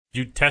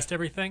You test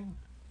everything?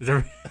 Is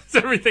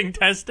everything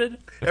tested?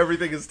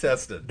 Everything is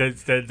tested.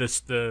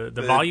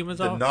 The volume is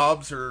the off? The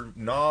knobs are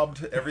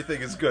knobbed.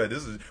 Everything is good.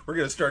 We're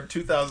going to start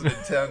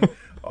 2010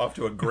 off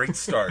to a great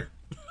start.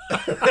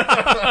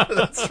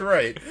 That's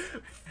right.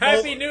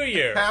 Happy New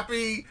Year.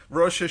 Happy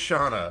Rosh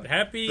Hashanah.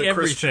 Happy the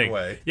everything. Christian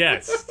way.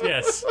 Yes,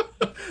 yes.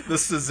 The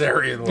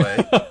Caesarean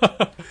way.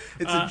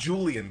 It's a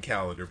Julian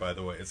calendar, by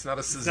the way. It's not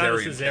a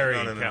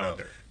Caesarean,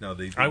 calendar. No,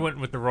 I went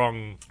with the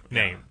wrong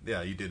name.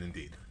 Yeah, you did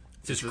indeed.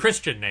 It's his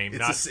Christian name.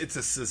 It's a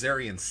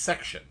Caesarean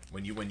section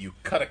when you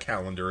cut a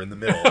calendar in the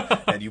middle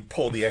and you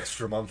pull the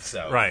extra months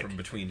out from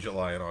between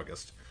July and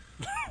August.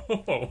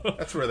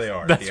 That's where they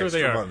are. That's the where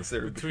they are. Months.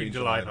 They're between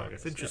July and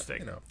August.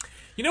 Interesting. Yeah,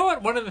 you know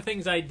what? One of the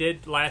things I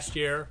did last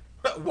year.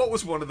 What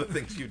was one of the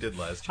things you did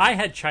last year? I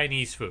had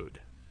Chinese food.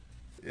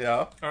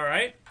 Yeah. All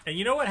right. And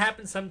you know what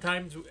happens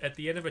sometimes at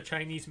the end of a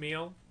Chinese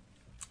meal?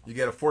 You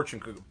get a fortune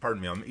cookie.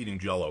 Pardon me, I'm eating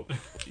Jell-O.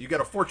 You get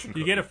a fortune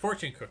cookie. You get a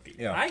fortune cookie.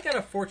 Yeah. I got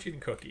a fortune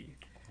cookie.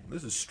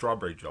 This is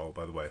strawberry Jell-O,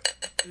 by the way.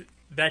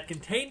 That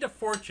contained a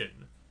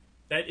fortune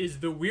that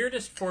is the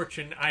weirdest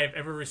fortune I have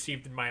ever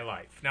received in my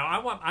life. Now,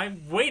 I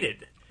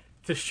waited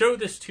to show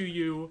this to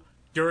you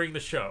during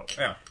the show.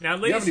 Yeah. Now,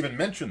 you haven't even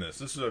mentioned this.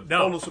 This is a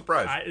total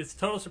surprise. It's a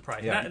total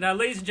surprise. Yeah. Now,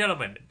 ladies and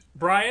gentlemen,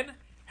 Brian,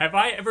 have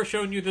I ever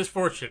shown you this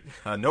fortune?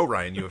 No,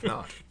 Ryan, you have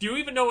not. Do you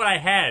even know what I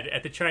had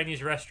at the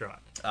Chinese restaurant?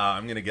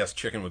 I'm going to guess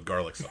chicken with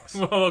garlic sauce.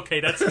 Well,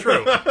 okay, that's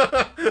true.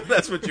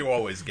 That's what you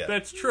always get.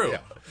 That's true. Yeah.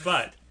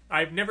 But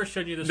I've never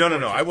shown you this No,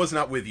 fortune. no. I was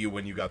not with you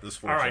when you got this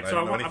fortune. All right, so I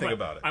don't know anything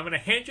about it. I'm going to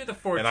hand you the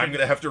fortune. And I'm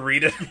going to have to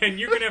read it. And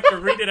you're going to have to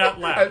read it out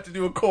loud. I have to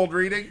do a cold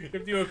reading? You have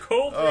to do a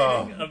cold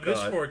reading of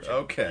this fortune.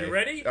 Okay. You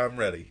ready? I'm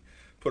ready.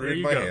 Put it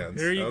in my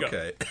hands. Here you go.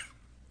 Okay.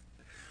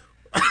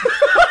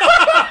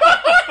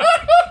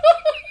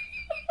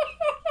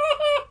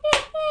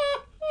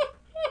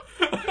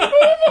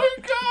 Oh my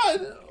god!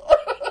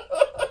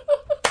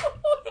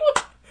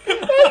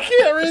 I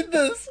can't read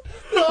this.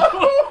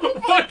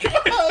 Oh my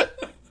god!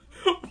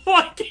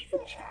 Why can't you?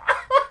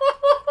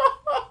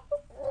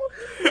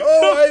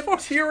 Oh, I'm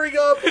tearing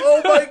up.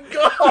 Oh my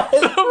god!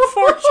 The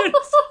fortune.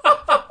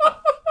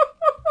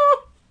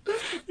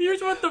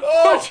 Here's what the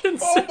fortune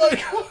says.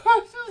 Oh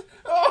my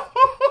god!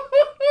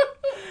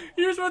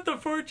 Here's what the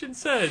fortune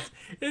says.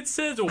 It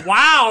says,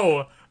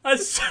 "Wow." It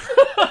says.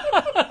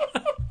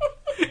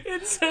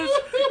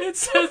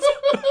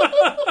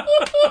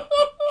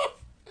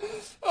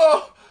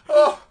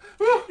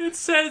 It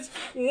says,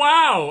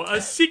 "Wow,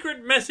 a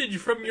secret message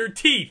from your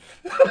teeth."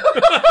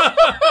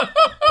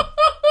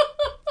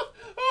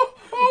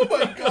 Oh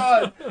my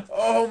god!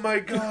 Oh my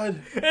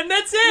god! And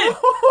that's it.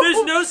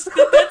 There's no.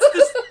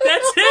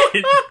 That's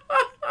it.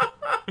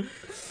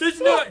 There's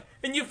no.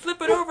 And you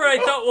flip it over. I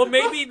thought, well,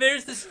 maybe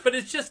there's this, but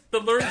it's just the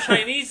learn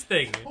Chinese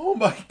thing. Oh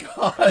my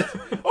god!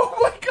 Oh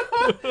my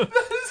god!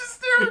 That is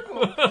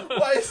hysterical.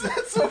 Why is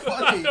that so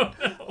funny? I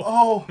don't know.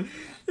 Oh,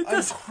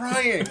 I'm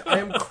crying. I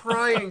am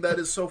crying. That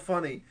is so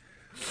funny.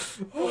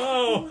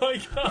 Oh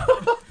my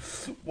god!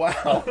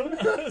 Wow.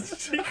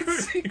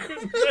 Secret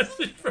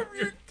message from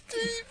your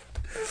teeth.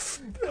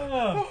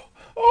 Oh.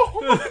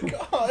 Oh my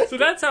god. So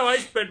that's how I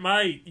spent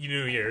my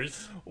New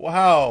Year's.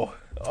 Wow.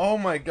 Oh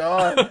my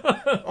god.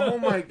 Oh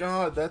my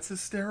god. That's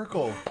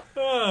hysterical.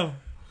 Oh.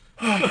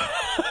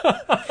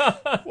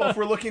 Well, if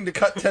we're looking to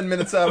cut 10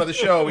 minutes out of the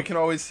show, we can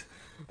always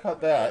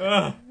cut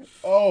that.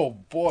 Oh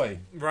boy.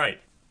 Right.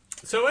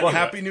 So anyway. Well,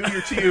 Happy New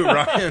Year to you,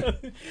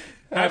 Ryan.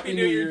 Happy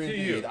New Year to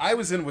you. I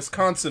was in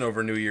Wisconsin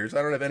over New Year's.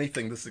 I don't have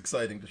anything this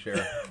exciting to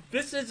share.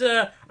 This is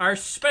our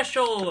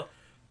special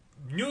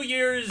New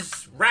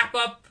Year's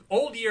wrap-up,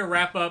 old year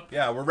wrap-up.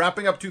 Yeah, we're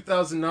wrapping up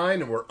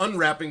 2009 and we're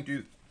unwrapping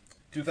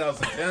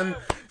 2010.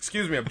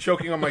 Excuse me, I'm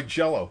choking on my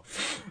Jell-O.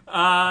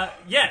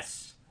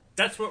 Yes,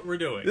 that's what we're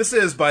doing. This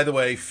is, by the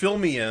way, Fill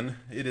Me In.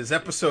 It is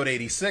episode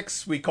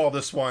 86. We call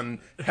this one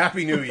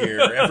Happy New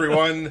Year,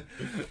 everyone.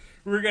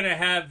 We're going to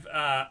have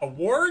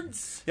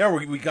awards. Yeah,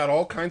 we got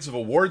all kinds of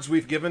awards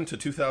we've given to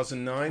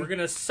 2009. We're going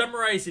to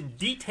summarize in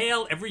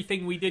detail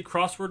everything we did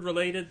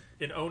crossword-related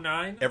in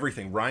 2009.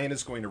 Everything. Ryan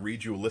is going to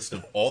read you a list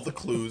of all the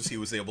clues he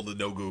was able to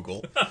know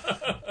Google.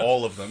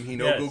 All of them. He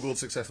Googled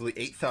successfully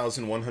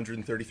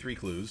 8,133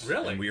 clues.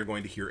 Really? And we are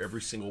going to hear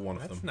every single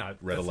one of them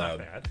read that's aloud.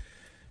 Not bad.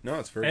 No,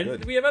 it's very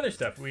good. And we have other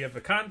stuff. We have a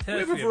contest. We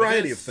have a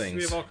variety of things.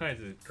 We have all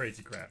kinds of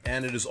crazy crap.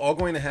 And it is all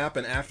going to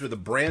happen after the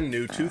brand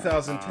new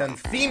 2010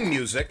 theme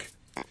music.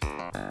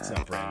 It's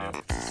not brand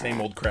new. It's the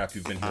same old crap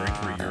you've been hearing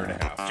for a year and a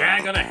half.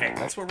 Jag on a Hank.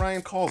 That's what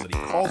Ryan calls it. He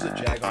calls it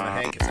Jag on a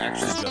Hank. It's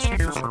actually just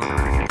music.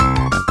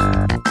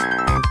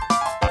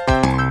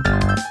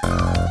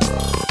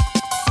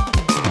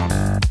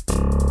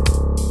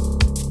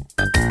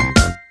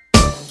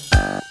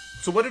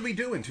 So what did we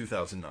do in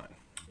 2009?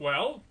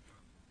 Well,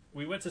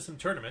 we went to some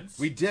tournaments.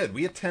 We did.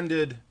 We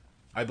attended,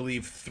 I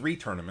believe, 3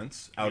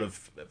 tournaments out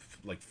of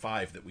like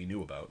 5 that we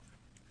knew about.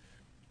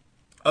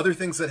 Other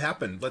things that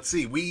happened. Let's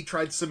see. We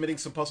tried submitting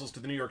some puzzles to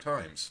the New York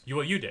Times.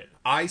 Well, you did.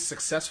 I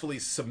successfully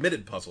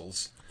submitted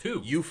puzzles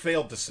 2. You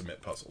failed to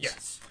submit puzzles.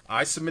 Yes.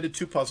 I submitted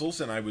 2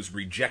 puzzles, and I was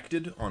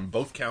rejected on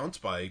both counts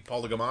by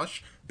Paula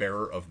Gamache,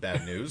 bearer of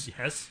bad news.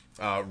 Yes.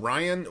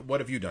 Ryan,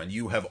 what have you done?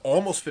 You have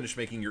almost finished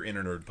making your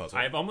Inner Nerd puzzle.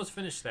 I have almost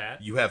finished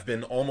that. You have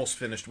been almost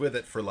finished with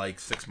it for like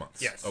 6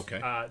 months. Yes.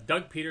 Okay.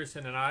 Doug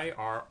Peterson and I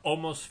are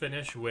almost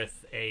finished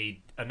with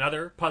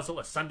another puzzle,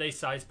 a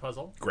Sunday-sized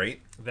puzzle.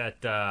 Great. That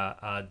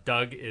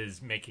Doug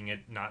is making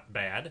it not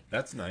bad.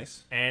 That's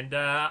nice. And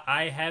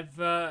I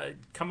have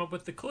come up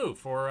with the clue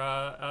for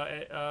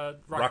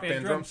Rock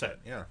Band drum set.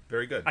 Yeah,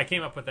 very good. I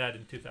came up with that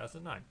in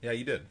 2009. Yeah,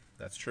 you did.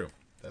 That's true.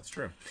 That's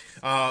true.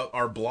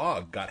 Our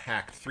blog got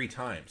hacked 3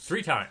 times.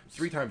 3 times.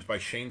 3 times by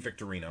Shane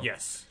Victorino.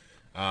 Yes.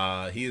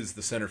 He is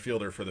the center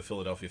fielder for the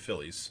Philadelphia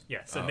Phillies.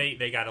 Yes, and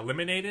they got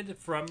eliminated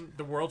from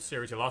the World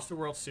Series. They lost the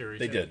World Series.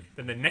 They did.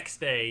 Then the next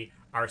day,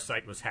 our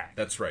site was hacked.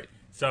 That's right.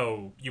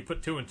 So you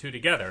put 2 and 2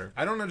 together.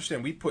 I don't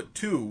understand. We put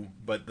 2,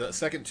 but the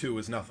second 2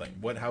 is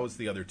nothing. How is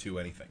the other 2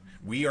 anything?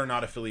 We are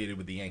not affiliated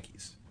with the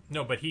Yankees.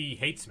 No, but he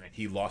hates me.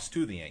 He lost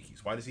to the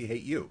Yankees. Why does he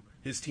hate you?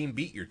 His team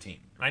beat your team.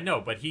 I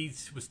know, but he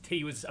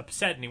was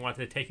upset and he wanted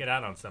to take it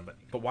out on somebody.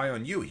 But why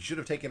on you? He should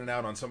have taken it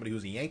out on somebody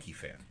who's a Yankee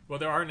fan. Well,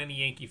 there aren't any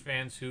Yankee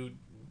fans who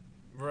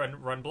run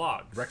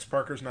blogs. Rex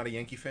Parker's not a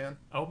Yankee fan?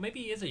 Oh,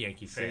 maybe he is a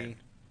Yankee fan.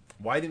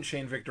 Why didn't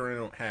Shane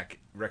Victorino hack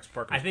Rex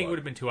Parker's I think blog? it would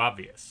have been too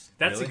obvious.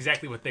 That's Really?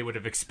 exactly what they would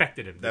have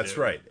expected him to do. That's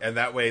right. And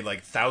that way,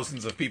 like,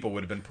 thousands of people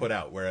would have been put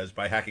out, whereas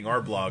by hacking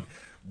our blog,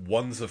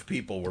 ones of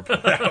people were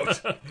put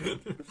out.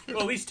 Well,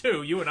 at least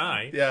 2, you and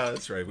I. Yeah,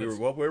 that's right.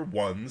 We're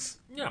ones.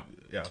 Yeah.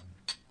 Yeah.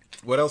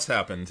 What else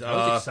happened? That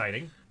was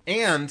exciting.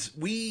 And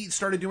we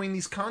started doing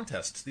these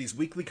contests, these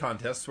weekly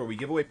contests where we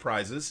give away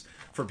prizes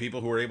for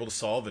people who are able to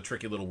solve a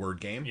tricky little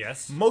word game.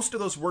 Yes. Most of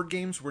those word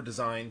games were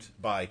designed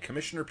by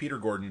Commissioner Peter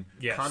Gordon,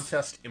 Yes.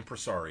 Contest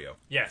Impresario.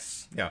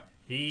 Yes. Yeah.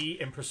 He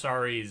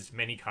impresaries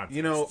many contests.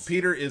 You know,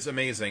 Peter is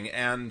amazing,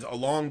 and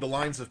along the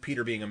lines of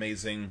Peter being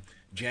amazing,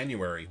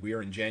 January. We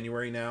are in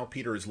January now.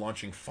 Peter is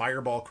launching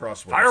Fireball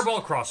Crosswords.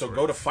 Fireball Crosswords. So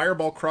go to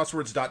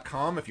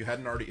fireballcrosswords.com if you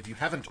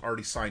haven't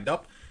already signed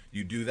up.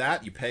 You do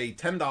that. You pay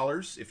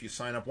 $10 if you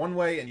sign up one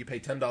way, and you pay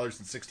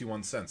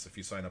 $10.61 if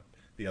you sign up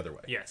the other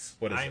way. Yes.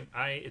 What is it?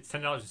 It's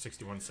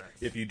 $10.61.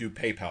 If you do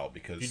PayPal,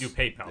 because you do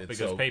PayPal,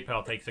 because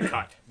PayPal takes a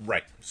cut.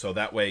 Right. So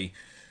that way,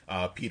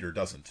 Peter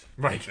doesn't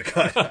Right. take the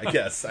cut. I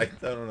guess. I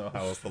don't know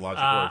how else the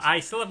logic works.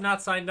 I still have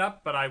not signed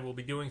up, but I will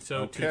be doing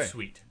so too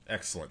sweet.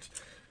 Excellent.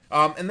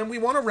 And then we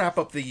want to wrap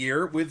up the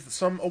year with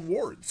some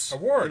awards.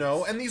 Awards. You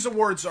know, and these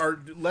awards are,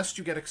 lest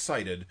you get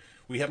excited,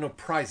 we have no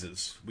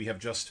prizes. We have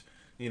just,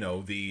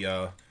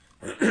 the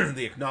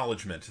the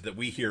acknowledgement that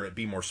we here at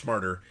Be More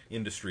Smarter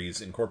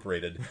Industries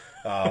Incorporated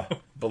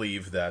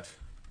believe that,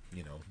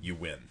 you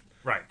win.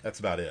 Right. That's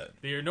about it.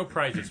 There are no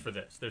prizes for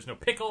this. There's no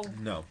pickle.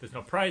 No. There's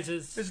no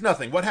prizes. There's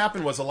nothing. What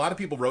happened was a lot of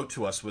people wrote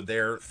to us with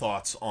their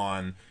thoughts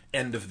on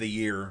end of the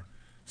year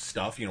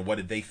stuff. What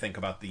did they think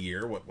about the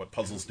year? What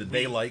puzzles did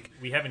they like?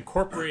 We have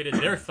incorporated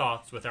their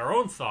thoughts with our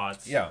own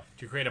thoughts. Yeah.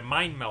 To create a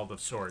mind meld of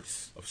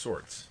sorts.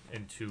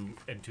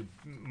 Into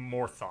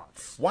more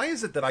thoughts. Why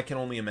is it that I can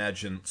only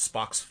imagine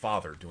Spock's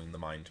father doing the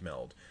mind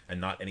meld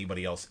and not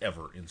anybody else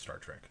ever in Star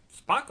Trek?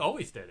 Spock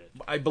always did it.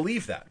 I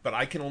believe that, but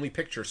I can only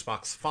picture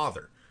Spock's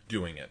father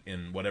doing it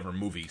in whatever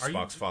movie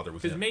Spock's father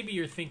was in. Because maybe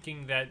you're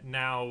thinking that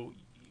now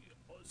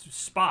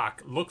Spock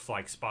looks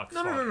like Spock's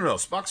father. No.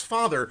 Spock's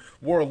father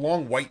wore a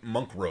long white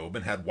monk robe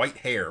and had white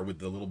hair with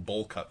the little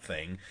bowl cut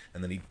thing,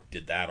 and then he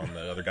did that on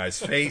the other guy's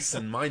face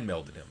and mind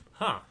melded him.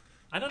 Huh.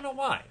 I don't know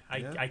why.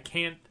 I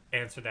can't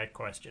answer that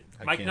question.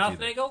 Mike can't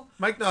Nothnagel?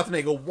 Mike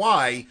Nothnagel,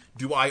 why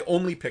do I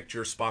only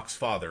picture Spock's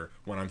father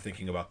when I'm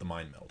thinking about the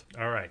mind meld?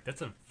 All right.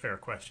 That's a fair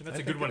question. That's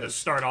a good one to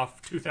start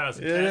off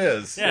 2010. It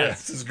is.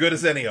 Yes. It's as good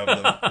as any of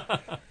them.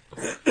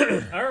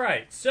 All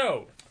right.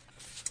 So...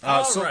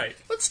 right.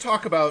 Let's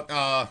talk about,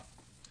 how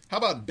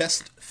about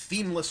best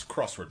themeless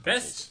crossword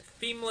puzzles? Best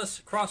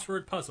themeless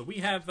crossword puzzle. We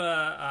have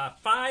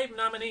 5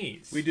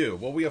 nominees. We do.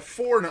 Well, we have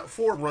 4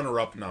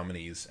 runner-up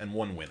nominees and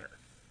 1 winner.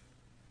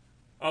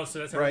 Oh, so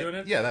that's how we're doing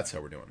it? Yeah, that's how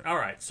we're doing it. All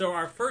right. So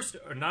our first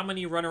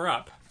nominee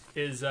runner-up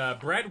is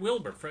Brad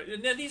Wilbur.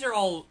 Now, these are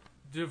all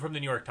from the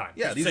New York Times.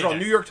 Yeah, these are all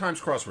New York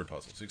Times crossword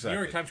puzzles. Exactly.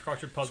 New York Times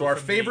crossword puzzles. So our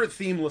favorite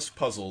themeless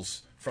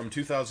puzzles from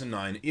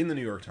 2009 in the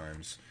New York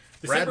Times.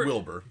 Brad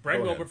Wilbur.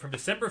 Brad Wilbur from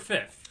December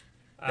 5th.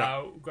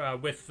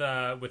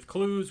 With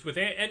clues, with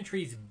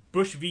entries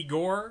Bush v.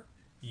 Gore,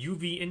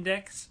 UV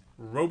Index,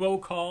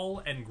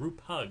 Robocall, and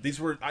Group Hug. These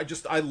were,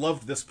 I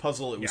loved this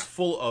puzzle. It was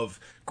full of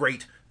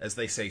great, as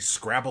they say,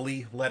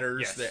 scrabbly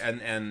letters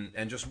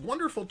and just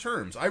wonderful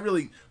terms.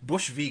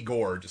 Bush v.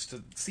 Gore, just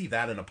to see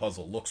that in a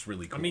puzzle looks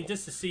really cool. I mean,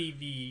 just to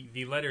see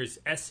the letters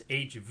S,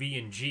 H, V,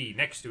 and G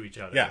next to each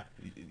other. Yeah,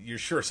 you're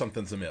sure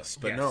something's amiss,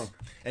 but no.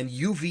 And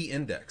UV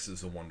Index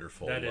is a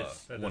wonderful,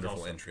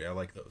 wonderful entry. I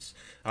like those.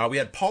 We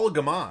had Paula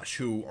Gamache,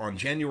 who on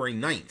January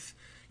 9th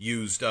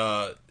used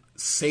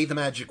Say the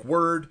Magic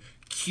Word,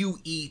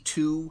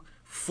 QE2,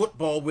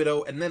 Football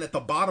Widow, and then at the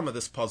bottom of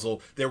this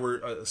puzzle, there were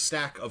a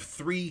stack of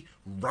 3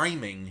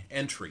 rhyming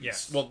entries.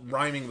 Yes. Well,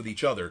 rhyming with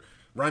each other.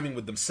 rhyming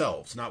with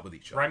themselves, not with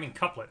each other. Rhyming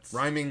couplets.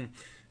 Rhyming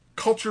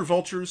Culture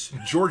Vultures,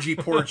 Georgie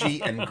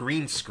Porgy, and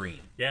Green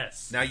Screen.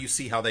 Yes. Now you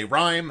see how they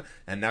rhyme,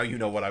 and now you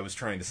know what I was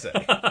trying to say.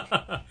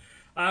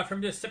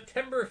 From just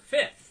September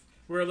 5th.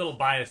 We're a little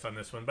biased on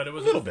this one, but it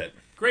was a little bit.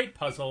 Great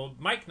puzzle.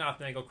 Mike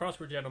Nothnagel,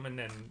 crossword gentleman,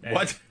 and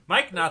what?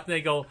 Mike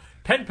Nothnagel,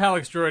 pen pal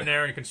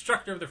extraordinaire and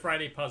constructor of the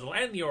Friday puzzle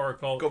and the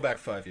Oracle. Go back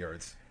 5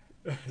 yards.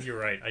 You're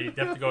right. I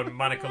have to go to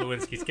Monica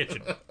Lewinsky's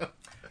kitchen.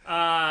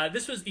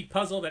 This was the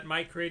puzzle that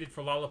Mike created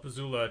for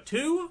Lollapuzzoola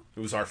 2. It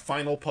was our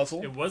final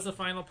puzzle. It was the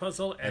final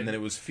puzzle. And then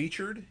it was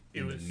featured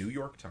in the New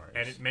York Times.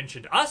 And it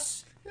mentioned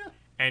us. Yeah.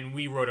 And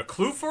we wrote a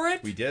clue for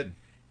it. We did.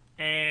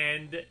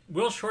 And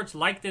Will Shortz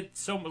liked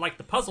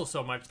the puzzle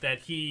so much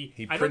that he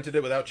printed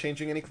it without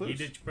changing any clues.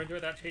 He did print it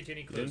without changing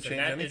any clues. And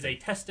that is a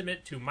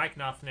testament to Mike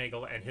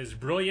Nothnagel and his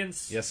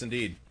brilliance. Yes,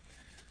 indeed.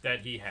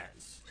 That he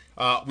has.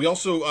 We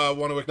also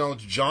want to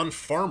acknowledge John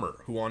Farmer,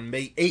 who on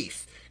May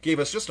 8th gave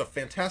us just a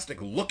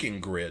fantastic looking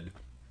grid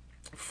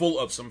full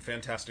of some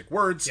fantastic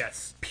words.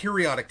 Yes.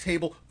 Periodic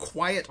table,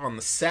 quiet on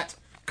the set,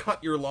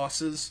 cut your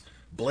losses,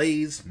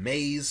 blaze,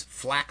 maze,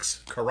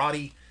 flax,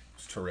 karate.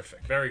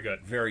 Terrific. Very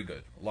good. Very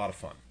good. A lot of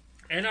fun.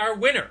 And our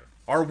winner.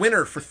 Our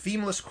winner for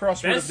Themeless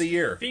Crossword of the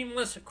Year.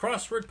 Themeless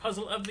Crossword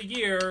Puzzle of the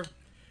Year,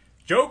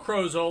 Joe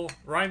Krozel,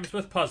 rhymes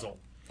with puzzle.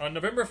 On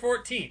November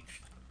 14th,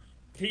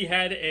 he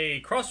had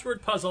a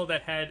crossword puzzle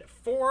that had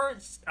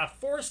a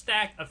four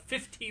stack of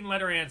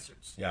 15-letter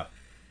answers. Yeah.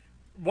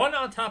 One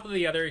on top of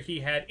the other,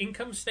 he had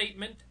income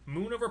statement,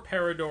 moon over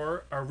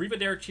Parador,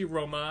 Arrivederci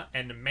Roma,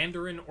 and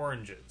Mandarin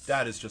oranges.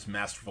 That is just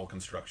masterful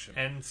construction.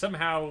 And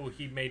somehow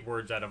he made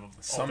words out of them.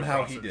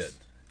 Somehow he did.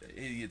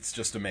 It's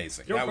just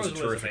amazing. Joe that was Krozel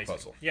a terrific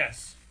puzzle.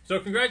 Yes. So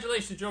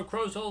congratulations, Joe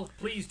Krozel.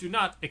 Please do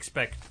not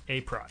expect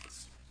a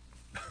prize.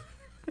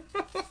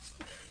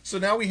 So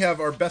now we have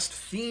our best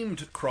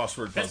themed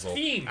crossword puzzle.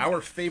 Themed.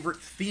 Our favorite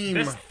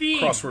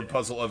crossword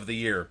puzzle of the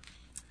year.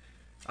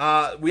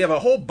 We have a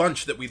whole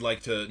bunch that we'd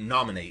like to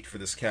nominate for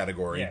this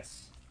category.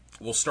 Yes.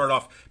 We'll start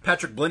off.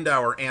 Patrick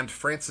Blindauer and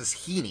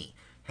Francis Heaney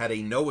had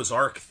a Noah's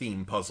Ark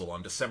theme puzzle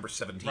on December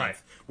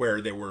 17th,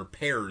 where there were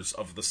pairs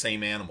of the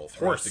same animal.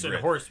 Horse and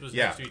horse was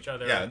next to each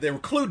other. Yeah, they were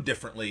clued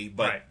differently,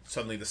 but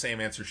suddenly the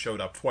same answer showed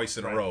up twice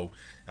in a row.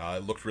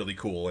 It looked really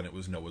cool, and it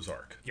was Noah's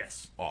Ark.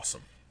 Yes.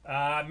 Awesome.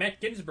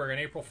 Matt Ginsburg on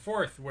April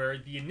 4th, where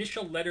the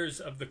initial letters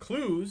of the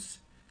clues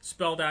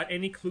spelled out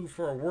any clue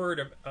for a word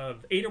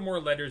of 8 or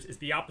more letters is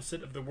the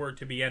opposite of the word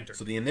to be entered.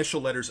 So the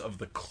initial letters of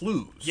the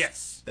clues.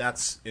 Yes.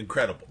 That's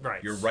incredible.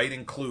 Right. You're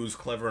writing clues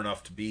clever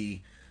enough to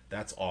be...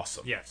 That's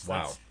awesome. Yes.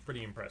 Wow. That's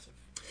pretty impressive.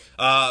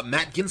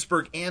 Matt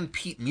Ginsburg and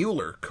Pete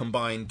Mueller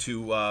combined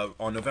to,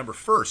 on November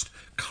 1st,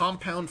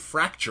 compound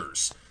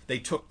fractures. They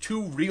took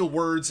 2 real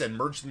words and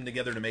merged them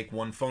together to make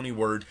one phony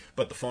word,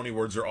 but the phony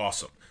words are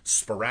awesome.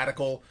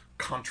 Sporadical,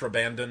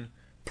 contrabandin,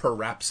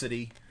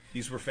 parapsody.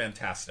 These were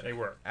fantastic. They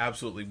were.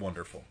 Absolutely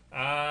wonderful.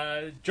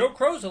 Joe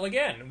Krozel,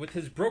 again, with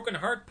his Broken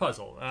Heart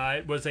puzzle.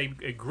 It was a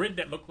grid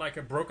that looked like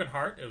a broken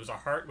heart. It was a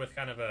heart with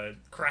kind of a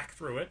crack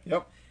through it.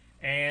 Yep.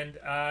 And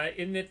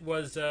in it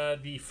was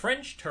the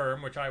French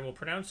term, which I will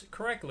pronounce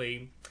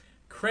correctly,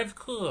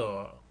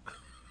 crève-cœur,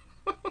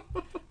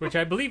 which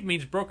I believe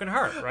means broken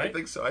heart, right? I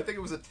think so. I think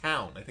it was a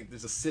town. I think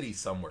there's a city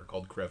somewhere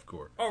called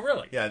Crèvecoeur. Oh,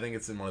 really? Yeah, I think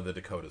it's in one of the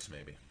Dakotas,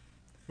 maybe.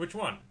 Which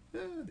one?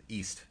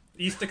 East.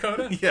 East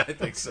Dakota? Yeah, I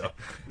think so.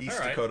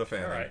 East Dakota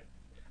family.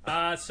 All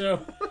right.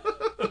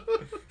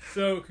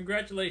 So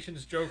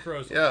congratulations, Joe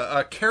Krozel.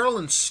 Yeah,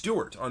 Carolyn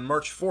Stewart on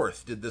March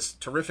 4th did this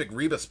terrific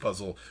rebus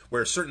puzzle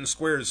where certain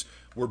squares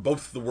were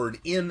both the word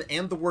in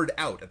and the word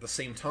out at the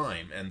same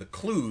time, and the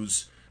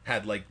clues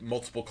had like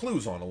multiple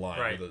clues on a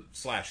line with a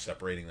slash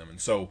separating them, and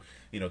so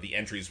the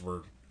entries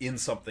were in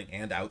something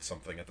and out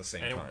something at the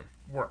same time.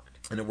 It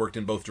worked. And it worked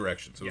in both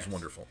directions. It was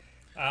wonderful.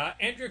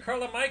 Andrea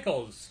Carla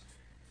Michaels.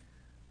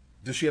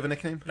 Does she have a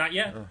nickname? Not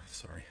yet. Oh,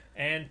 sorry.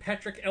 And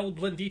Patrick L.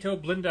 Blindito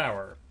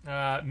Blindauer.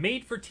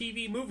 Made for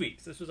TV movies.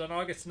 This was on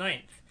August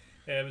 9th.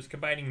 It was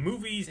combining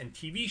movies and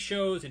TV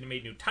shows, and it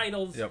made new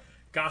titles. Yep.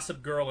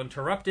 Gossip Girl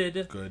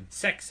Interrupted. Good.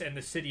 Sex and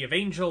the City of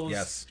Angels.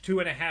 Yes.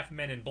 2.5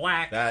 Men in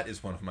Black. That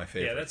is one of my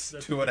favorites. Yeah,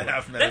 that's 2.5 Men in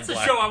Black. That's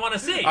the show I want to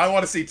see. I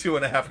want to see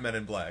 2.5 Men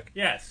in Black.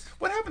 Yes.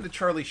 What happened to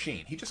Charlie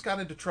Sheen? He just got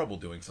into trouble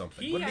doing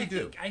something. What did he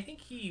do? I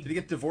think he... Did he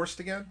get divorced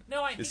again?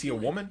 No, Is he a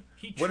woman?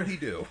 What did he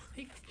do?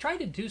 He tried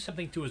to do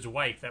something to his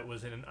wife that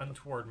was in an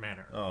untoward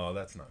manner. Oh,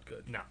 that's not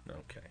good. No.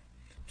 Okay.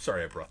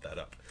 Sorry I brought that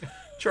up.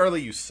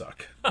 Charlie, you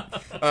suck.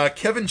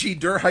 Kevin G.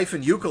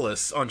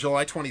 Eucalyptus on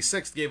July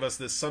 26th gave us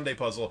this Sunday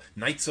puzzle,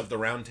 Knights of the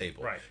Round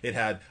Table. Right. It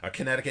had a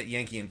Connecticut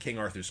Yankee in King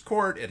Arthur's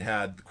Court. It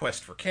had the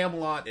Quest for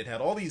Camelot. It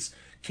had all these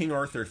King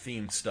Arthur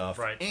themed stuff.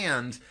 Right.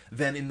 And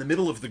then in the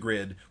middle of the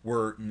grid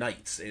were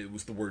knights. It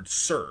was the word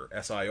Sir,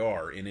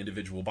 S-I-R, in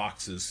individual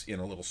boxes in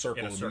a little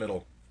circle in the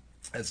middle,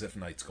 as if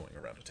knights going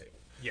around a table.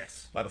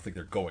 Yes. I don't think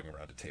they're going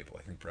around a table.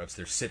 I think perhaps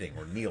they're sitting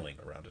or kneeling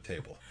around a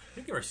table. I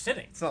think they were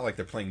sitting. It's not like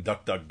they're playing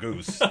Duck, Duck,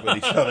 Goose with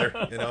each other,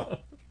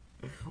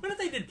 What if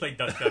they did play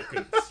Duck, Duck,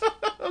 Goose?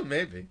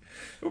 Maybe.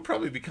 It would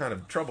probably be kind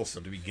of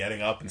troublesome to be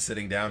getting up and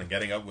sitting down and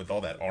getting up with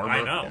all that armor.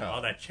 I know,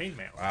 all that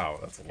chainmail. Wow,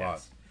 that's a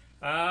lot.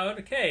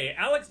 Okay,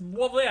 Alex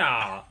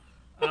Boisvert.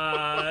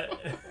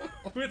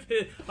 With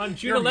his, on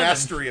June 11th.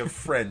 Mastery of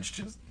French,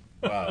 just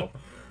wow.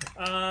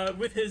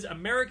 With his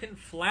American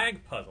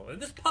flag puzzle.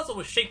 And this puzzle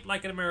was shaped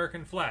like an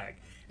American flag.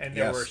 And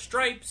there were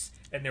stripes,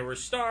 and there were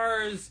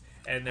stars,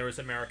 and there was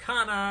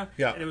Americana,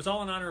 and it was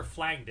all in honor of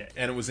Flag Day.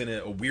 And it was in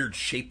a weird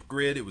shape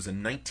grid. It was a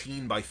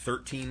 19 by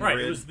 13 grid. Right,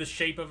 it was the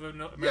shape of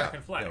an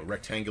American flag. Yeah,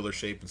 rectangular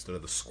shape instead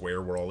of the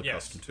square we're all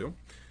accustomed to.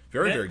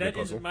 Very good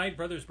puzzle. My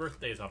brother's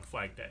birthday is on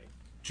Flag Day.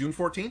 June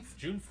 14th?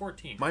 June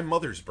 14th. My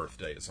mother's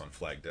birthday is on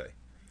Flag Day.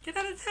 Get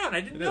out of town.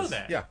 I didn't know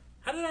that. Yeah.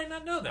 How did I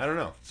not know that? I don't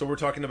know. So we're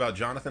talking about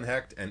Jonathan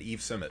Hecht and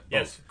Eve Simmet.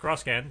 Yes,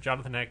 CrossGAN,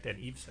 Jonathan Hecht, and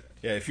Eve Simmet.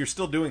 Yeah, if you're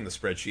still doing the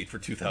spreadsheet for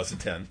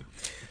 2010.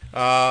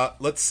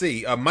 Let's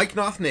see. Mike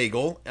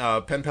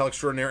Nothnagel, pen pal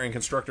extraordinaire and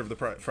constructor of the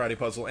Friday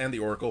Puzzle and the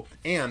Oracle,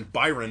 and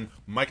Byron,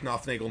 Mike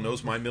Nothnagel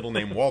knows my middle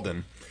name,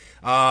 Walden.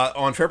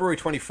 On February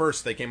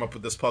 21st, they came up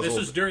with this puzzle. This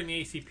was during the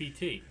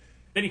ACPT.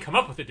 They didn't come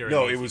up with it during the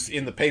ACPT. No, it was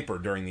in the paper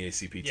during the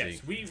ACPT.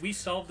 Yes, we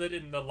solved it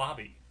in the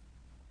lobby.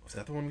 Was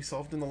that the one we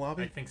solved in the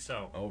lobby? I think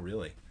so. Oh,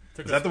 really?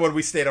 Is that the one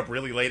we stayed up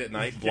really late at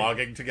night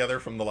blogging together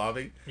from the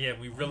lobby? Yeah,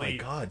 we really... Oh my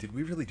god, did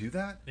we really do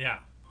that? Yeah.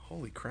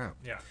 Holy crap.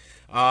 Yeah.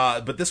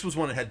 But this was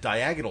one that had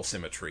diagonal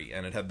symmetry,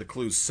 and it had the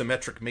clues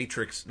symmetric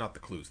matrix, not the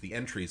clues, the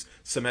entries,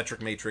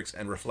 symmetric matrix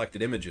and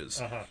reflected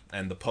images.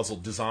 And the puzzle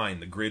design,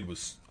 the grid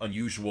was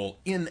unusual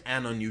in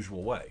an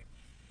unusual way.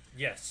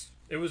 Yes.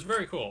 It was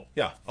very cool.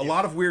 Yeah. A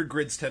lot of weird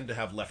grids tend to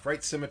have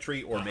left-right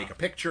symmetry or make a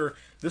picture.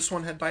 This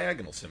one had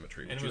diagonal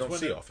symmetry, which you don't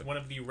see often. One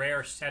of the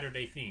rare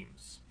Saturday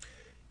themes.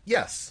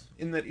 Yes,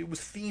 in that it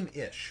was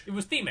theme-ish. It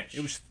was theme-ish.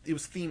 It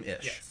was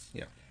theme-ish. Yes.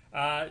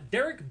 Yeah.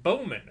 Derek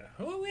Bowman.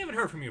 Well, we haven't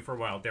heard from you for a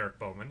while, Derek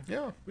Bowman.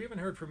 Yeah. We haven't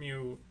heard from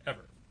you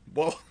ever.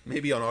 Well,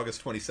 maybe on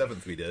August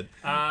 27th we did.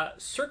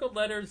 Circled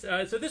letters.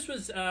 So this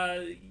was,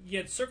 you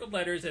had circled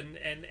letters, and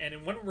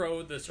in one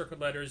row the circled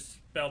letters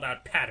spelled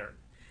out pattern.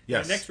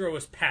 Yes. The next row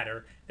was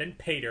patter, then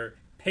pater,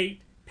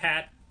 pate,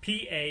 pat,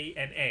 P-A,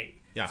 and A.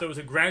 Yeah. So it was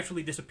a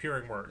gradually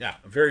disappearing word. Yeah,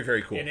 very,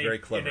 very cool. Very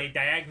clever. In a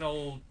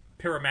diagonal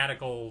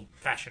pyramidal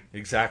fashion.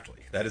 Exactly.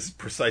 That is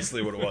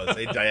precisely what it was.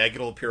 A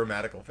diagonal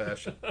pyramidal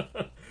fashion.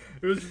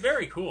 It was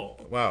very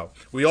cool. Wow.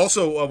 We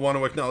also want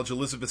to acknowledge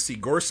Elizabeth C.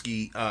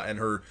 Gorski and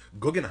her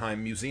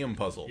Guggenheim Museum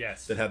puzzle.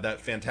 Yes. That had that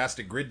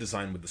fantastic grid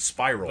design with the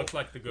spiral. Looked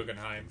like the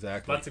Guggenheim.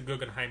 Exactly. Lots of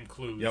Guggenheim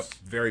clues. Yep.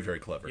 Very, very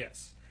clever.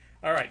 Yes.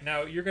 All right.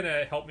 Now, you're going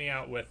to help me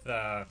out with...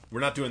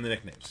 We're not doing the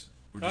nicknames.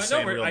 We're just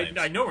saying real names.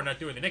 I know we're not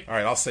doing the nicknames. All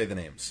right, I'll say the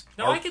names.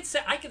 No, I can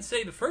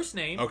say the first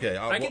name. Okay,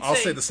 I'll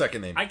say the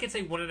second name. I can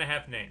say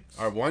 1.5 names.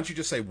 All right, why don't you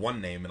just say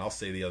one name and I'll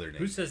say the other name.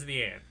 Who says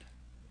the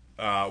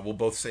and? We'll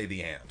both say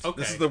the and.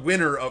 Okay. This is the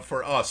winner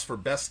for us for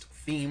best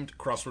themed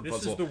crossword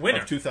puzzle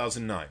of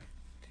 2009.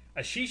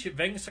 Ashish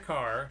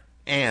Venkasakar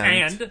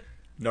and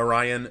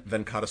Narayan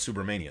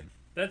Venkatesubramanian.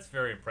 That's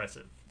very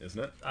impressive, isn't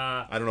it?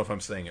 I don't know if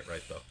I'm saying it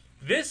right though.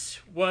 This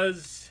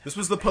was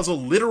the puzzle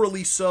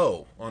literally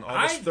so on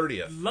August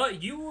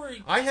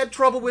 30th. I had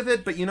trouble with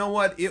it, but you know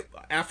what?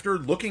 After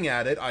looking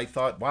at it, I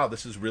thought, wow,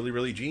 this is really,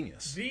 really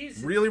genius.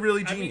 Really,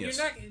 really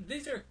genius.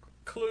 These are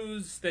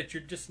clues that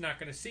you're just not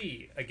going to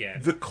see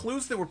again. The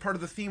clues that were part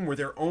of the theme were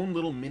their own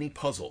little mini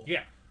puzzle.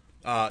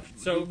 Yeah.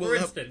 So, for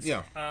instance,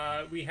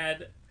 we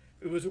had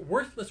it was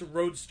Worthless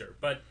Roadster,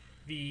 but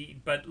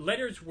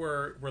letters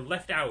were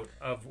left out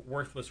of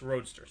Worthless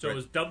Roadster. So It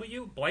was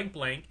W blank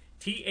blank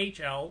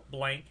THL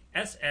blank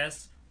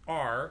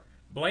SSR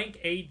blank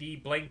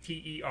AD blank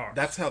TER.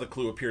 That's how the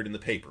clue appeared in the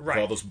paper with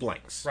all those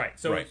blanks. Right.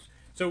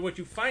 So what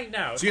you find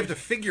out... So you have to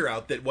figure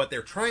out that what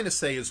they're trying to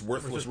say is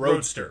Worthless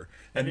Roadster.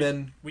 And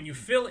then... When you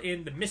fill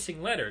in the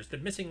missing letters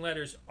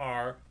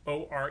are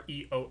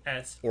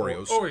OREOS.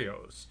 Oreos.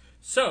 Oreos.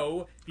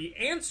 So the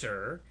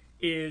answer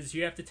is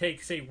you have to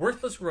take, say,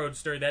 Worthless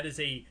Roadster. That is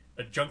a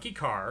junky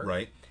car.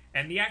 Right.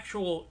 And the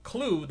actual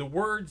clue, the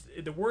word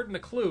in the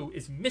clue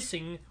is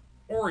missing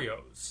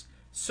Oreos.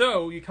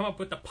 So you come up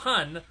with the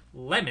pun,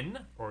 lemon,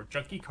 or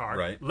junky car,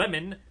 right.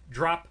 Lemon,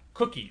 drop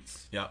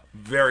cookies. Yeah,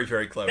 very,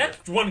 very clever.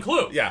 That's one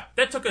clue. Yeah.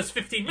 That took us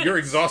 15 minutes. You're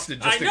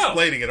exhausted just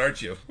explaining it,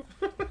 aren't you?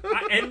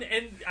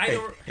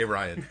 Hey,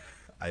 Ryan,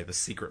 I have a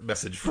secret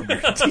message from your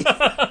teeth.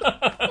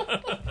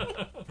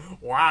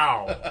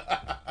 Wow.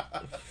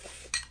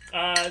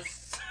 I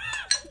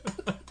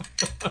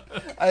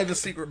have a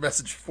secret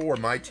message for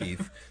my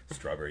teeth.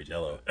 Strawberry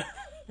Jell-O.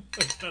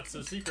 It's not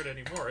so secret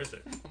anymore, is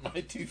it?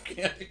 My teeth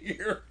can't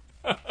hear.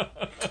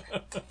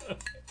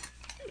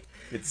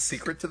 It's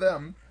secret to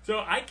them. So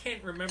I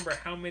can't remember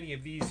how many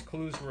of these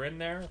clues were in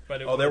there, but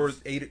there were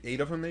eight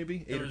of them,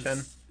 maybe 8 or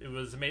 10. It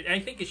was amazing. I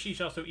think Ashish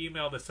also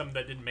emailed us some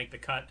that didn't make the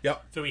cut.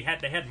 Yep. So they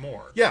had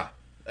more. Yeah,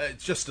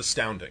 it's just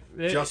astounding.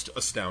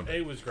 Astounding.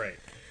 It was great.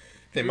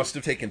 They must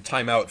have taken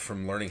time out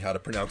from learning how to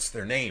pronounce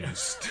their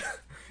names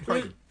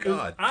My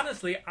God.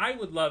 Honestly, I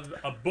would love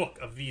a book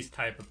of these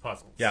type of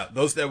puzzles. Yeah,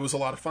 that was a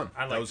lot of fun.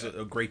 That was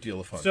a great deal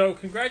of fun. So,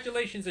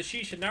 congratulations,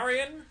 Ashish and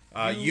Narayan.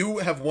 You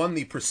have won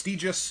the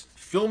prestigious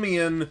Fill Me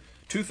In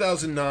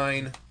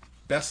 2009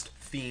 Best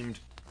Themed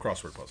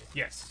Crossword Puzzle.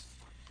 Yes.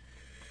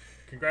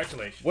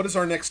 Congratulations. What is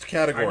our next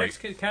category? Our next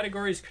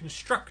category is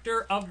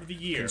Constructor of the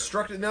Year.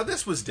 Now,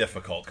 this was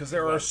difficult because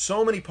there are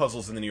so many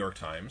puzzles in the New York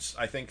Times.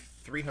 I think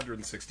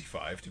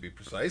 365 to be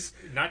precise.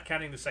 Not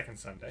counting the second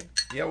Sunday.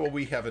 Yeah, well,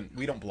 we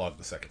don't blog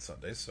the second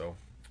Sundays, so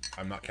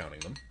I'm not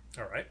counting them.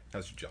 All right.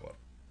 How's your Jell-O?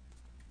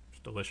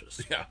 It's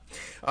delicious.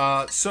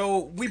 Yeah.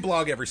 So we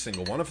blog every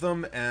single one of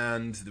them,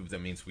 and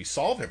that means we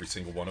solve every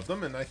single one of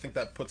them, and I think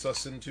that puts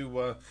us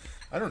into,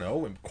 I don't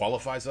know,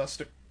 qualifies us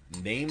to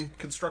name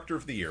Constructor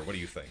of the Year. What do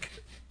you think?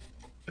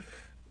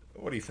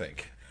 What do you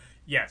think?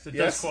 Yes, it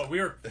does.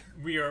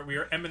 We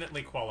are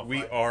eminently qualified.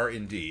 We are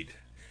indeed.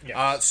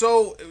 Yes.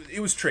 So it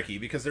was tricky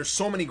because there's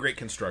so many great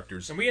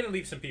constructors, and we had to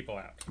leave some people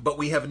out. But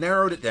we have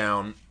narrowed it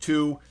down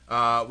to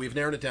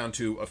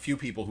a few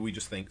people who we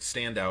just think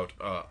stand out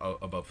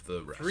above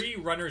the rest. 3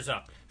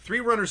 runners-up. 3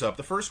 runners-up.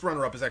 The first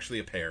runner-up is actually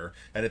a pair,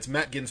 and it's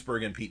Matt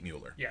Ginsberg and Pete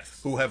Mueller. Yes.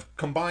 Who have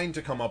combined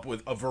to come up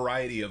with a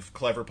variety of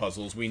clever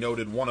puzzles. We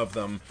noted one of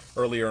them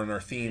earlier in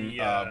our theme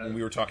when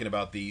we were talking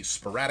about the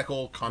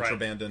sporadical,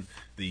 contrabandin,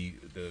 the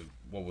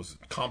what was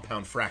it?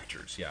 Compound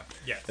fractures, yeah.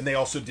 Yes. And they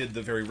also did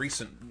the very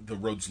recent The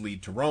Roads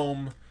Lead to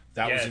Rome.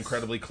 That was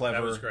incredibly clever.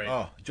 That was great.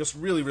 Oh, just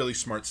really, really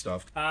smart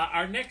stuff.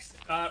 Our next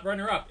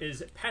runner-up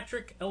is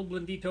Patrick L.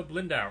 Blindito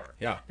Blindauer.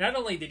 Yeah. Not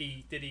only did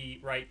he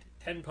write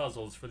 10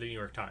 puzzles for the New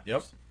York Times.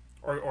 Yep.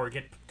 Or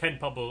get 10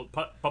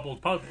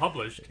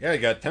 published. Yeah, he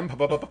got 10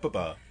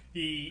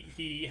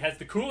 He has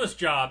the coolest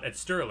job at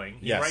Sterling.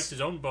 He writes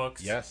his own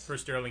books for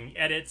Sterling. He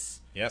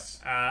edits.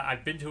 Yes.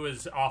 I've been to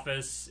his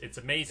office. It's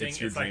amazing. It's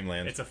your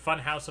dreamland. It's a fun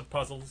house of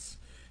puzzles.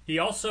 He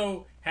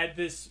also had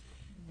this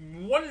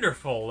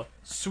wonderful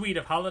suite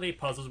of holiday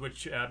puzzles,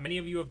 which many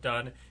of you have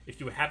done. If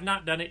you have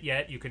not done it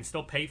yet, you can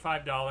still pay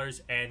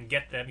 $5 and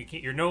get them.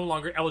 You're no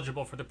longer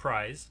eligible for the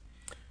prize,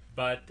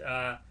 but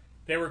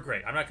they were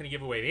great. I'm not going to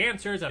give away the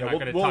answers. I'm not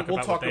going to talk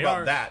about what they are. We'll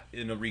talk about that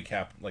in a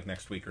recap like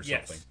next week or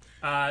something.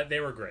 Yes. They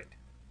were great.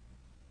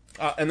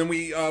 And then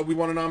we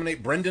want to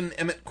nominate Brendan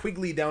Emmett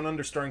Quigley, Down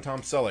Under, starring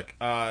Tom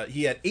Selleck.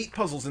 He had 8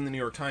 puzzles in the New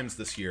York Times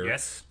this year.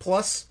 Yes.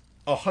 Plus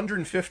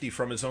 150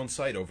 from his own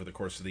site over the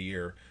course of the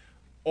year,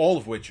 all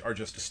of which are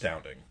just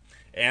astounding.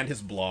 And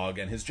his blog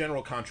and his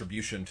general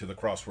contribution to the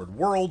crossword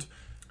world,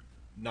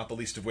 not the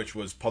least of which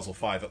was Puzzle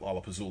 5 at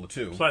Lollapuzzoola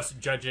 2. Plus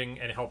judging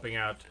and helping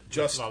out with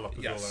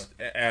Lollapuzzoola. Yes.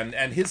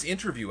 And his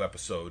interview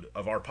episode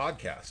of our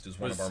podcast is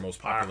one of our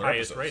most popular our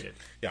highest episodes. Rated.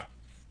 Yeah.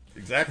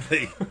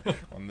 Exactly.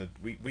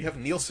 We have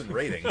Nielsen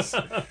ratings.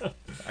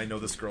 I know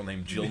this girl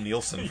named Jill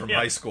Nielsen from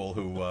high school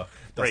who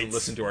doesn't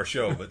listen to our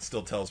show, but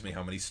still tells me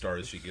how many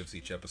stars she gives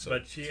each episode.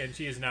 But she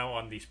is now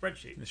on the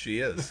spreadsheet. She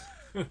is.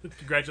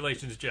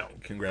 Congratulations, Jill.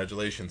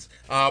 Congratulations.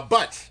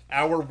 But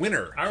our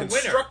winner,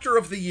 Constructor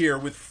of the Year,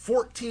 with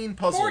 14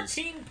 puzzles,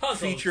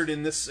 featured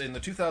in the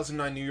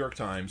 2009 New York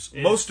Times,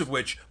 most of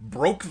which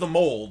broke the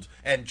mold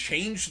and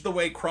changed the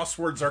way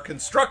crosswords are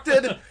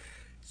constructed.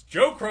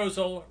 Joe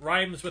Crozel,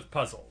 Rhymes with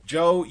Puzzle.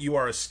 Joe, you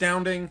are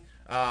astounding.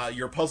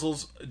 Your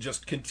puzzles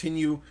just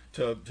continue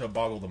to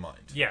boggle the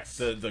mind. Yes.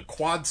 The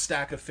quad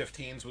stack of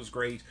 15s was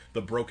great.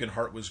 The Broken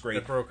Heart was great.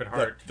 The Broken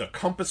Heart. The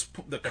compass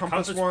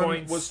one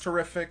points was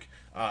terrific.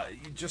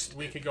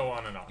 We could go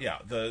on and on. Yeah.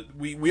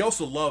 We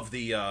also love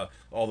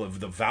all of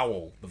the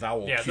vowel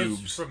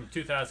cubes from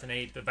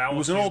 2008. The vowel. It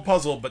was an old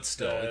puzzle, but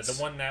still, the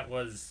one that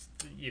was.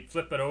 You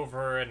flip it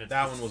over, and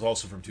that one was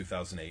also from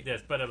 2008.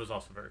 Yes, but it was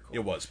also very cool.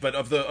 It was, but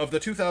of the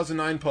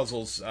 2009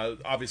 puzzles,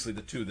 obviously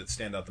the 2 that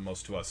stand out the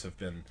most to us have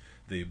been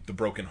the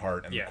Broken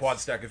Heart and the quad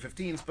stack of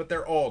 15s. But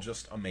they're all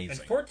just amazing.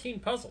 And 14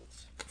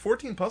 puzzles.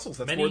 14 puzzles.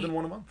 That's more than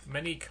one a month.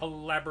 Many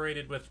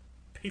collaborated with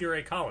Peter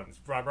A. Collins,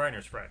 Rob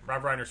Reiner's friend.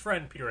 Rob Reiner's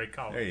friend, Peter A.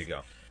 Collins. There you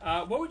go.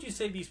 What would you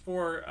say these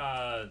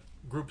 4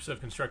 groups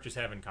of constructors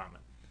have in common?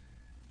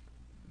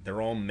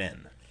 They're all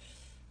men.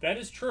 That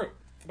is true.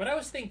 But I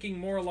was thinking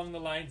more along the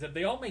lines of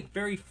they all make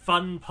very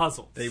fun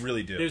puzzles. They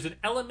really do. There's an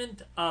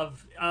element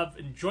of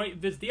enjoy.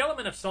 There's the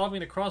element of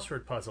solving a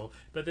crossword puzzle,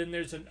 but then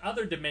there's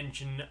another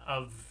dimension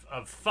of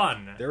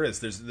fun. There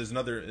is. There's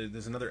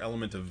another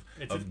element of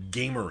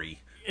gamery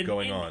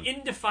going on.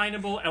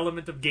 Indefinable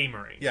element of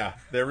gamery. Yeah,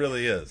 there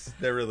really is.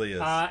 There really is.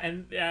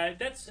 And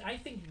that's. I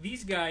think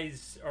these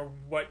guys are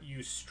what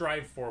you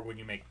strive for when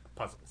you make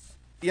puzzles.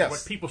 Yes.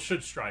 What people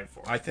should strive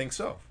for. I think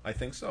so.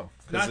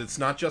 Because it's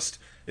not just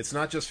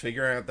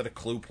figuring out that a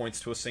clue points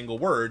to a single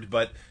word,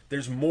 but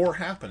there's more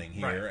happening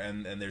here, right.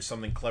 and there's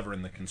something clever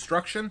in the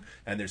construction,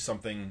 and there's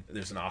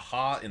an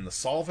aha in the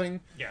solving.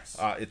 Yes.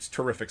 It's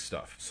terrific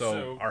stuff.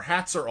 So our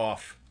hats are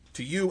off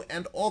to you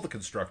and all the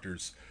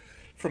constructors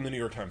from the New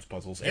York Times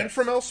puzzles and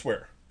from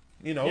elsewhere.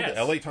 You know,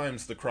 the LA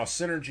Times, the Cross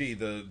Synergy,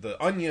 the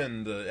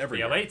Onion,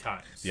 everywhere. The LA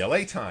Times. The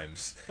LA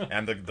Times.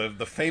 And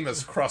the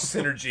famous Cross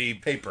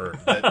Synergy paper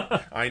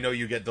that I know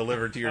you get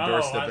delivered to your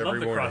doorstep every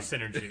morning. I love the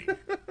Cross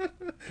Synergy.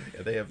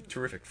 Yeah, they have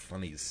terrific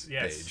funnies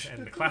page.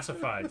 And the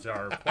classifieds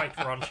are quite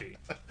raunchy.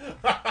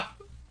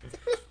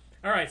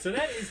 All right, so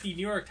that is the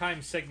New York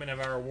Times segment of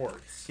our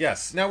awards.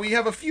 Yes. Now, we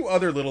have a few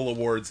other little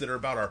awards that are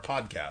about our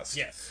podcast.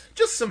 Yes.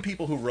 Just some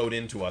people who wrote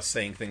into us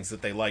saying things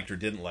that they liked or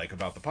didn't like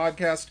about the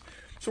podcast.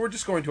 So we're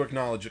just going to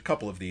acknowledge a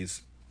couple of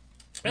these.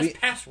 Best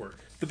password.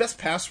 The best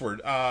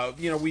password.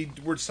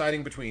 We're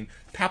deciding between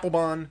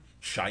Papelbon,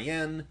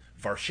 Cheyenne,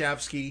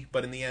 Varshavsky,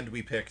 but in the end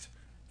we picked...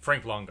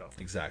 Frank Longo.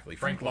 Exactly.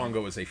 Frank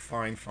Longo is a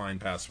fine, fine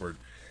password.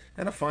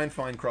 And a fine,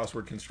 fine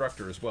crossword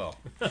constructor as well.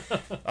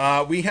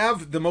 We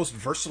have the most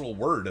versatile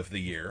word of the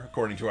year,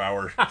 according to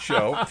our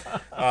show.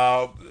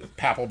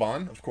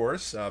 Papelbon, of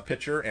course,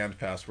 pitcher and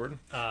password.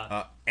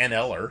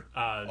 NLer,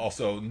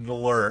 also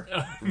Nler,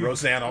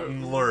 Rosanna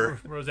Nler.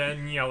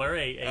 Roseanne Yeller,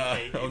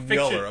 a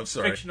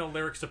fictional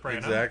lyric soprano.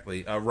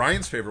 Exactly.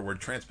 Ryan's favorite word,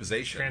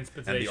 transposition. And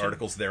the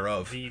articles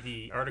thereof.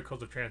 The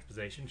articles of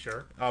transposition,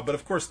 sure. But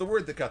of course, the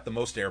word that got the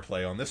most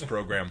airplay on this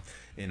program,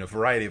 in a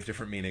variety of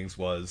different meanings,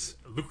 was...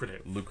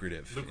 Lucrative.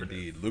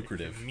 Indeed,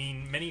 lucrative. It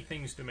mean many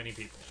things to many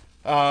people.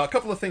 A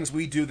couple of things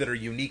we do that are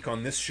unique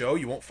on this show.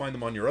 You won't find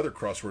them on your other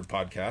crossword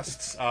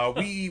podcasts.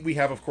 We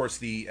have, of course,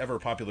 the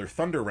ever-popular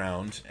Thunder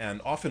Round,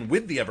 and often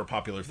with the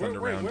ever-popular Thunder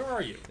Round... Where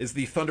are you? ...is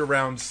the Thunder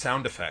Round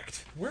sound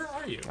effect. Where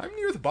are you? I'm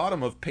near the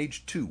bottom of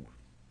page 2.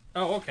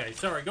 Oh, okay.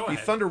 Sorry, go ahead.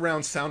 The Thunder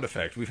Round sound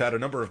effect. We've had a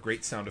number of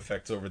great sound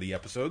effects over the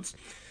episodes,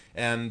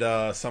 and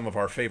some of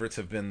our favorites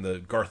have been the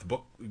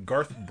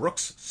Garth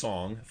Brooks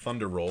song,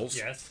 Thunder Rolls.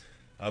 Yes.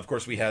 Of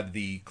course, we had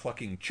the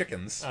clucking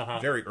chickens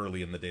very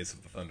early in the days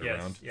of the Thunder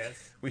Round.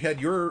 Yes. We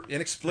had your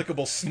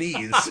inexplicable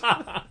sneeze.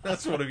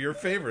 That's one of your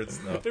favorites,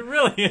 though. It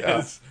really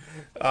is.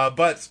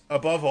 But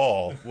above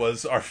all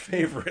was our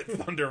favorite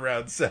Thunder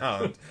Round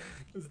sound.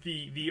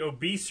 The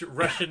obese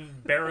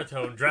Russian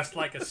baritone dressed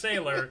like a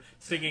sailor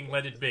singing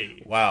 "Let It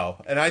Be."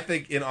 Wow. And I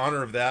think in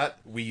honor of that,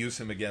 we use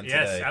him again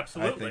today. Yes,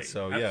 absolutely. I think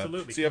so,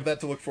 absolutely. Yeah. So you have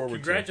that to look forward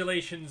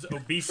Congratulations,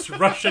 obese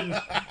Russian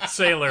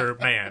sailor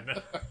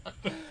man.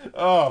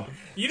 Oh.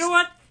 You know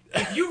what?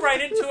 If you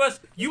write into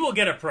us, you will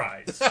get a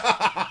prize.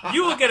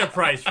 You will get a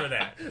prize for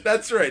that.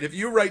 That's right. If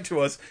you write to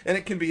us, and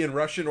it can be in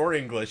Russian or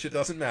English, it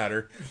doesn't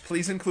matter,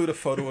 please include a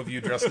photo of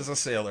you dressed as a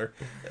sailor.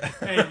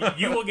 And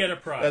you will get a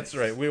prize. That's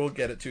right. We will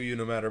get it to you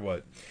no matter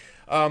what.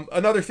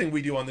 Another thing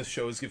we do on this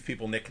show is give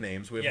people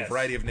nicknames. We have a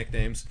variety of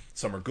nicknames.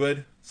 Some are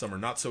good, some are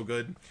not so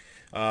good.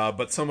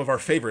 But some of our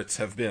favorites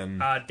have been...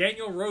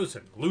 Daniel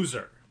Rosen,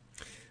 loser.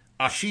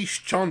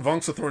 Ashish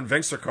Chanvangsathorn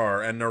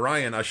Vengsarkar and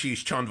Narayan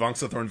Ashish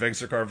Chanvangsathorn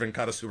Vengsarkar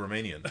Venkata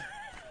Subramanian.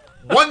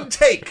 One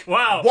take!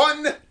 Wow.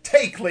 One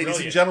take, ladies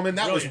and gentlemen.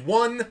 That was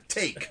one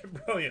take.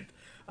 Brilliant.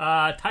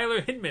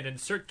 Tyler Hindman,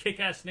 insert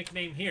kick-ass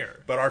nickname here.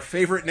 But our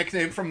favorite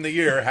nickname from the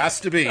year has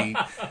to be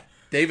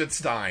David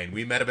Stein.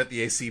 We met him at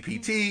the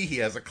ACPT. He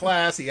has a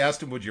class. He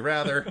asked him, would you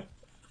rather?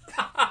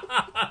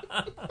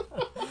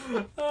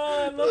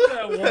 I love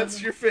that one.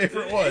 That's your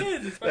favorite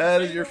one.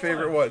 That is your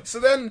favorite one. So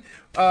then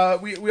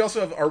we also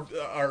have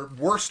our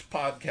worst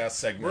podcast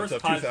segment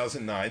of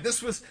 2009.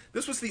 This was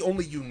the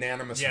only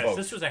unanimous vote. Yes,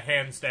 this was a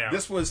hands down.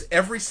 This was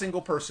every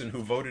single person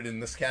who voted in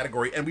this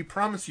category, and we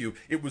promise you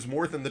it was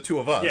more than the two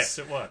of us. Yes,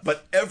 it was.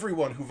 But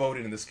everyone who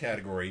voted in this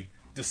category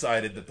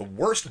decided that the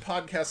worst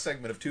podcast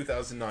segment of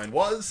 2009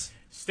 was...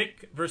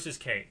 Stick versus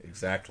Kane.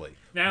 Exactly.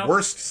 Now,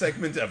 worst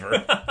segment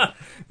ever.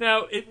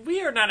 Now, we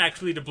are not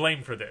actually to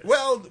blame for this.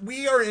 Well,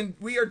 we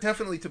are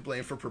definitely to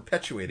blame for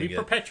perpetuating it. We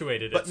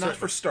perpetuated it, but not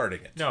for starting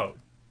it. No.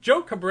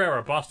 Joe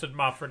Cabrera, Boston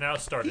Mafra, now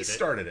started it. He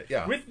started it,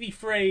 yeah. With the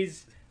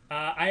phrase,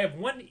 I have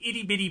one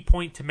itty-bitty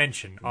point to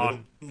mention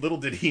on... Little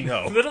did he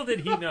know. Little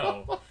did he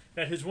know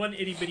that his one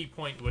itty-bitty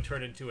point would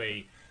turn into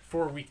a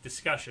 4-week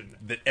discussion.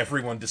 That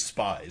everyone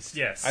despised.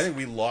 Yes. I think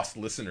we lost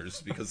listeners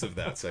because of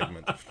that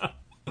segment.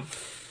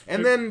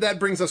 And then that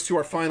brings us to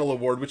our final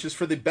award, which is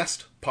for the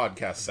best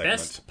podcast segment.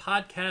 Best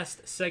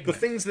podcast segment. The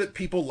things that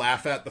people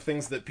laugh at, the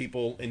things that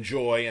people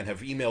enjoy and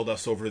have emailed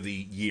us over the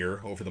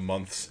year, over the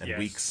months and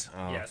weeks.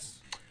 Yes.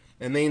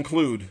 And they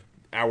include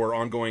our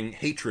ongoing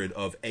hatred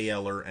of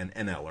ALer and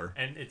NLer.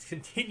 And it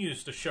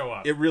continues to show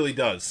up. It really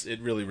does.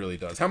 It really, really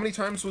does. How many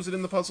times was it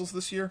in the puzzles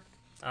this year?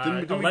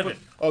 11.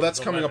 That's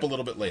coming up a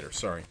little bit later.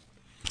 Sorry.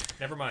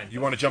 Never mind. You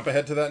want to jump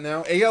ahead to that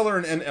now? ALer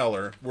and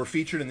NLer were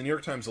featured in the New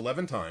York Times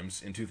 11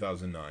 times in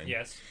 2009.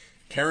 Yes.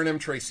 Karen M.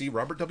 Tracy,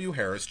 Robert W.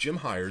 Harris, Jim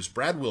Hires,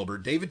 Brad Wilbur,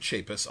 David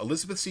Chapis,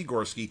 Elizabeth C.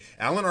 Gorski,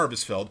 Alan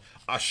Arbesfeld,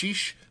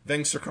 Ashish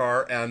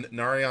Vengsarkar, and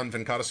Narayan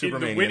Venkata Subramanian.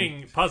 In the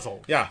winning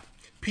puzzle. Yeah.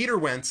 Peter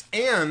Wentz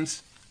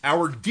and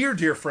our dear,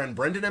 dear friend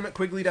Brendan Emmett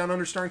Quigley Down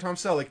Under starring Tom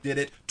Selleck did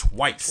it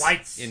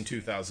twice in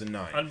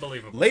 2009.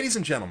 Unbelievable. Ladies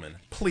and gentlemen,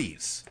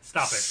 please.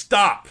 Stop it.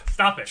 Stop.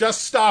 Stop it.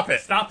 Just stop it.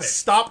 Stop it.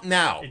 Stop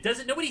now. It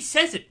doesn't. Nobody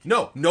says it.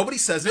 No, nobody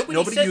says it.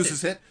 Nobody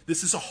uses it.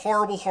 This is a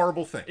horrible,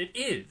 horrible thing. It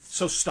is.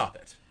 So stop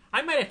it.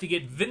 I might have to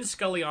get Vin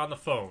Scully on the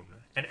phone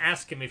and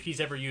ask him if he's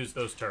ever used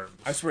those terms.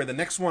 I swear, the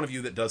next one of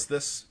you that does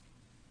this,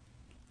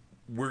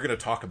 we're going to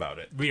talk about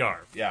it. We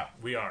are. Yeah.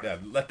 We are. Yeah,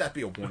 let that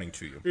be a warning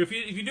to you. If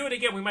you do it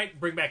again, we might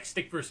bring back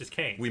Stick versus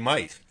Kane. We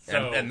might.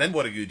 So, and then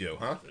what do you do,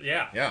 huh?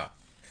 Yeah. Yeah.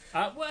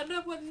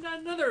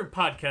 Another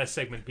podcast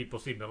segment people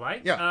seem to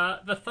like. Yeah.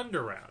 The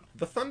Thunder Round.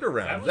 The Thunder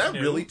Round. That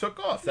really took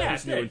off. That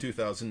was new in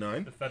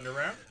 2009. The Thunder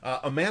Round.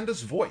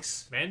 Amanda's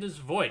Voice. Amanda's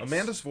Voice.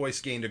 Amanda's Voice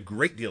gained a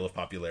great deal of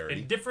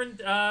popularity. In different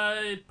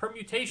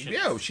permutations.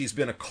 Yeah, she's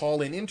been a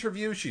call-in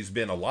interview. She's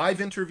been a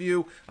live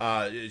interview.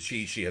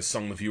 She has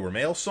sung the viewer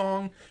mail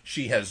song.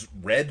 She has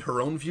read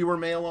her own viewer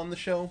mail on the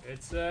show.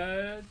 It's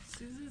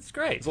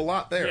great. There's a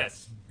lot there.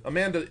 Yes.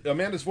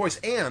 Amanda's Voice.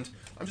 And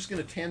I'm just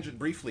going to tangent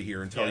briefly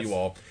here and tell you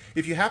all,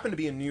 if you happen to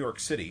be in New York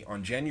City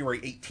on January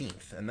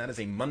 18th, and that is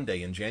a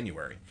Monday in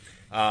January,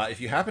 if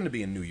you happen to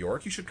be in New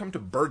York, you should come to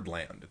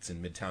Birdland. It's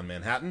in Midtown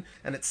Manhattan,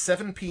 and at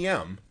 7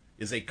 p.m.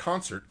 is a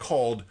concert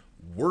called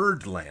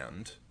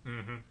Wordland,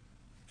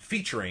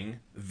 featuring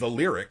the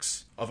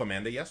lyrics of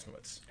Amanda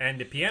Yesnowitz. And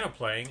the piano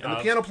playing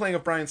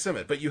of Brian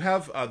Simmet. But you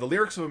have the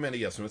lyrics of Amanda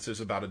Yesnowitz.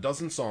 There's about a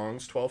dozen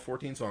songs, 12,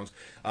 14 songs,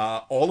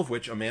 all of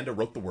which Amanda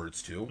wrote the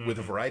words to, with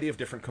a variety of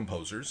different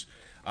composers,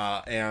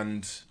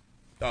 and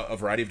a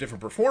variety of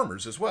different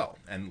performers as well.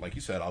 And like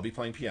you said, I'll be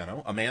playing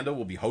piano. Amanda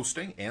will be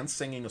hosting and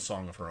singing a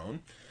song of her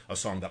own, a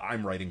song that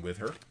I'm writing with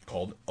her,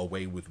 called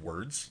Away with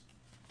Words.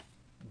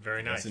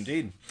 Very nice. Yes,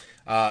 indeed.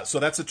 So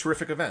that's a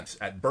terrific event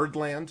at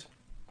Birdland,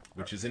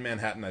 which is in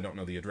Manhattan. I don't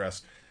know the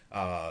address.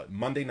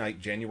 Monday night,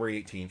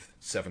 January 18th,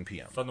 7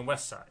 p.m. It's on the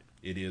west side.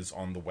 It is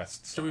on the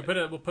west side. So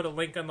we'll put a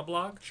link on the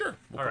blog? Sure.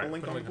 We'll put a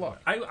link on the blog.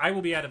 I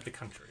will be out of the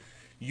country.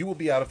 You will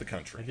be out of the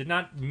country. I did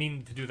not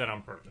mean to do that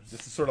on purpose.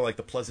 This is sort of like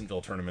the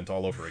Pleasantville tournament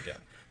all over again.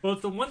 Well,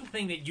 it's the one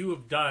thing that you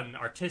have done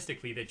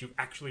artistically that you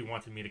actually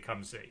wanted me to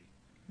come see.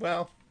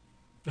 Well...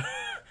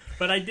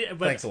 But I did.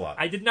 But thanks a lot.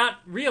 I did not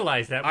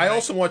realize that. I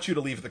also want you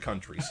to leave the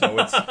country,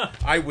 so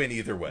I win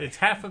either way. It's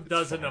half a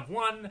dozen of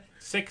one,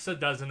 6 a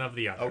dozen of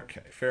the other.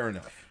 Okay, fair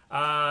enough.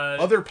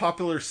 Other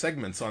popular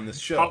segments on this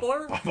show.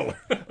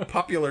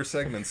 Popular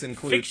segments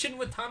include Fiction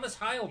with Thomas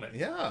Heilman.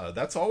 Yeah,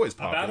 that's always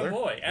popular. About a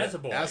boy, as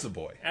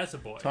a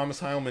boy.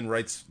 Thomas Heilman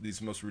writes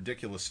these most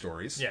ridiculous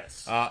stories.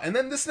 Yes. And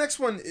then this next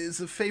one is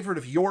a favorite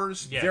of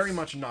yours, very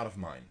much not of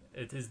mine.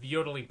 It is the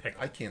yodeling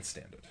pickle. I can't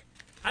stand it.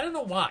 I don't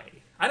know why.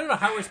 I don't know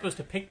how we're supposed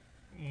to pick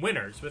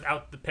winners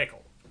without the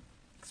pickle.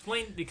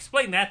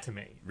 Explain that to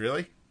me.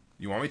 Really?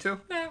 You want me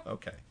to? No.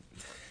 Okay.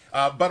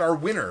 But our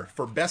winner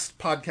for Best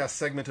Podcast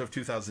Segment of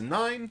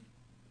 2009...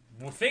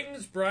 Well,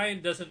 things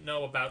Brian doesn't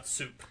know about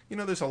soup. You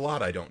know, there's a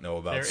lot I don't know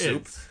about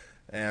soup.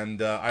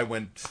 And I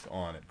went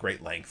on at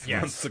great length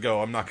months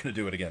ago. I'm not going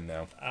to do it again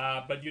now.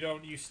 But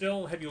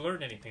have you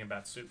learned anything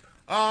about soup?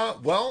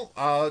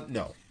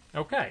 No.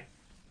 Okay.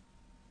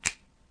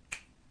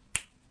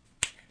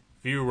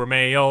 Viewer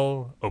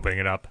mail. Opening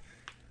it up.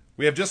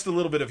 We have just a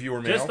little bit of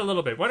viewer mail. Just a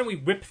little bit. Why don't we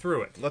whip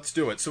through it? Let's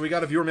do it. So we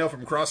got a viewer mail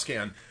from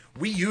CrossCan.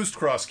 We used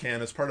CrossCan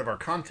as part of our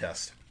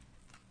contest.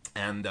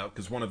 And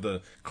because one of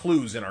the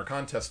clues in our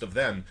contest of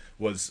then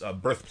was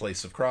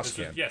birthplace of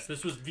CrossCan.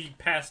 This was the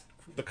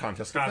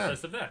contest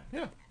of then.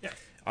 Yeah.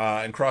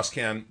 And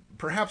CrossCan,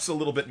 perhaps a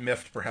little bit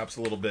miffed, perhaps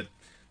a little bit,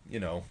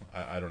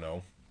 I don't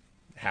know,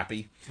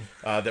 happy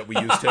that we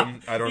used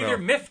him. I don't know. Either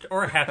miffed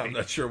or happy. I'm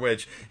not sure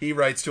which. He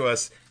writes to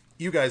us,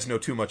 "You guys know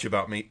too much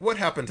about me. What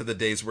happened to the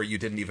days where you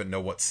didn't even know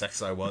what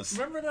sex I was?"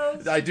 Remember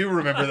those? I do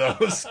remember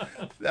those.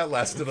 That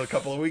lasted a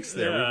couple of weeks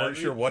there. Yeah, we weren't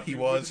sure what he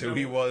was, who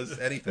he was,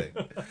 anything.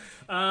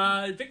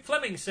 Vic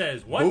Fleming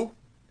says, what? Who?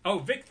 Oh,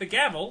 Vic the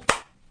Gavel.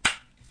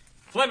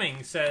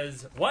 Fleming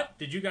says, what?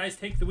 Did you guys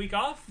take the week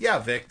off? Yeah,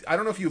 Vic. I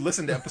don't know if you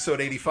listened to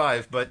episode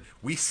 85, but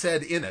we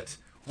said in it,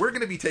 we're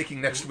going to be taking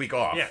next week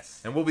off.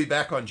 Yes. And we'll be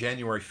back on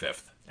January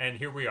 5th. And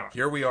here we are.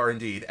 Here we are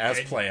indeed, as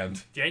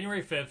planned.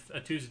 January 5th, a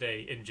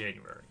Tuesday in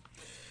January.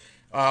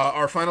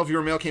 Our final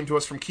viewer mail came to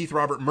us from Keith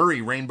Robert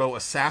Murray, Rainbow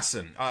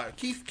Assassin.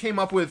 Keith came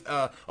up with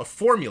a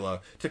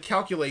formula to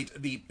calculate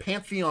the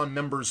Pantheon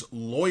members'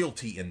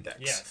 loyalty index.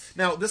 Yes.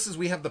 Now,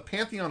 we have the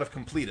Pantheon of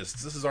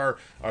Completists. This is our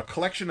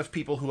collection of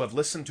people who have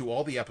listened to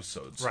all the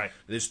episodes. Right.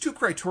 There's 2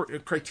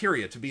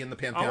 criteria to be in the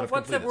Pantheon of Completists.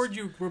 What's that word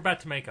you were about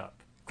to make up?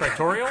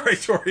 Critorials?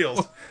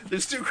 Critorials.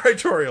 There's 2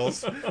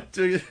 critorials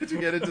to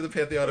get into the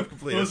Pantheon of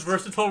Completists. Most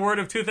versatile word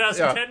of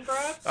 2010,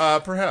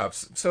 perhaps?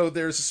 Perhaps. So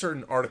there's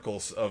certain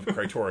articles of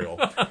critorial.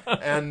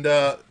 And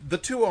the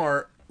 2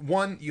 are,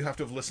 1, you have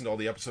to have listened to all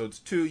the episodes.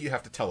 2, you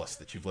have to tell us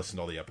that you've listened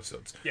to all the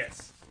episodes.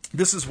 Yes.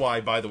 This is why,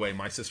 by the way,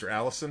 my sister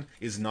Allison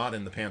is not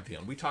in the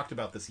Pantheon. We talked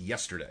about this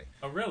yesterday.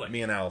 Oh, really?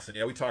 Me and Allison.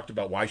 Yeah, we talked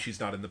about why she's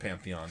not in the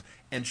Pantheon.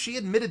 And she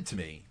admitted to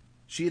me,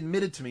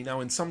 now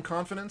in some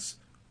confidence...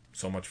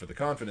 So much for the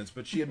confidence,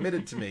 but she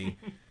admitted to me,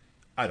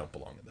 I don't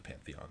belong in the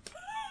Pantheon.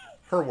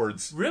 Her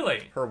words.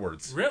 Really? Her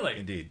words. Really?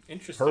 Indeed.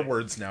 Interesting. Her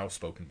words now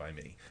spoken by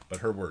me, but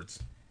her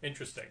words.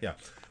 Interesting. Yeah.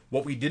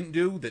 What we didn't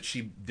do that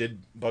she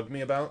did bug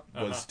me about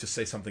was to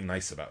say something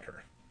nice about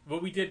her. Well,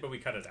 we did, but we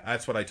cut it out.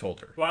 That's what I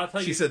told her. Well, I'll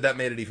tell you. She said that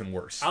made it even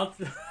worse. I'll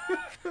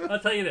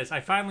tell you this.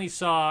 I finally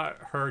saw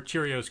her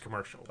Cheerios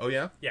commercial. Oh,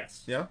 yeah?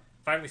 Yes. Yeah?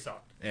 Finally saw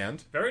it.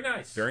 And? Very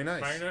nice. Very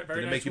nice. Very did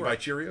it nice make you work. buy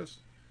Cheerios?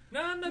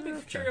 No, I'm not a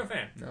big Cheerio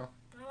fan. No.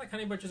 I like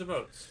Honey Bunches of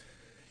Oats.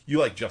 You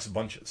like Just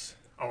Bunches.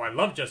 Oh, I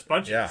love Just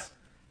Bunches. Yeah.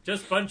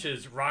 Just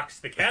Bunches rocks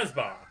the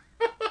Casbah.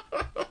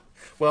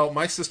 Well,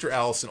 my sister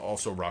Allison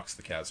also rocks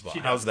the Casbah.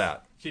 How's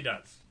that? She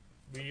does.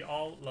 We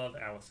all love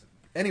Allison.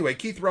 Anyway,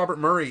 Keith Robert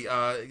Murray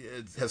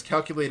has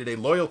calculated a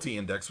loyalty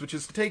index, which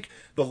is to take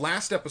the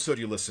last episode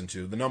you listen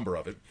to, the number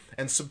of it,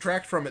 and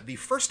subtract from it the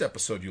first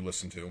episode you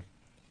listen to,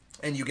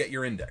 and you get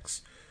your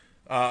index.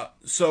 But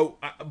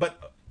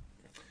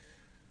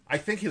I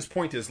think his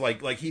point is,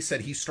 like he said,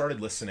 he started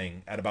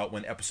listening at about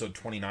when episode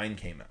 29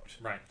 came out.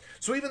 Right.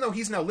 So even though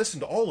he's now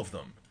listened to all of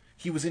them,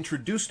 he was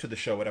introduced to the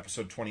show at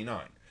episode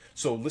 29.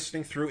 So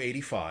listening through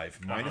 85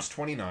 minus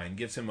 29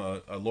 gives him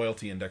a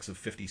loyalty index of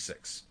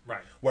 56.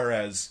 Right.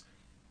 Whereas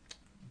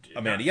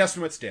Amanda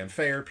Yesnowitz, Dan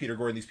Fayer, Peter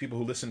Gordon, these people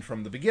who listened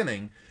from the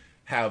beginning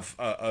have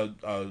a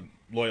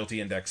loyalty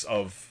index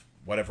of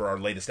whatever our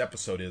latest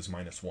episode is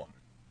minus 1.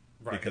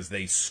 Right. Because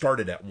they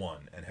started at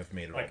 1 and have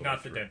made it all the way through. Like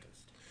Not the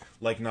Dentist.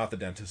 Like Not the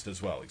Dentist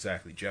as well,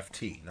 exactly. Jeff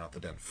T., not the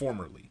dentist.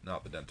 Formerly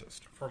Not the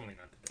Dentist. Formerly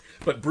Not the Dentist.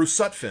 But Bruce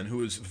Sutphin,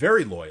 who is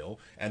very loyal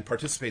and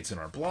participates in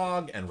our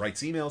blog and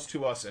writes emails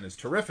to us and is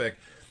terrific,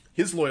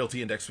 his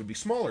loyalty index would be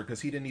smaller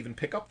because he didn't even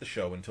pick up the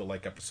show until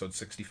like episode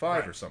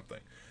 65 or something.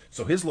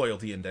 So his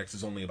loyalty index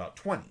is only about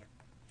 20.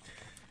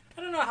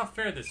 I don't know how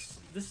fair this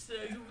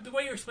the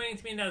way you're explaining it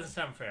to me doesn't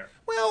sound fair.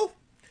 Well,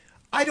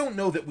 I don't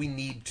know that we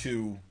need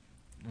to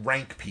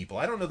rank people.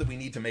 I don't know that we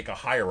need to make a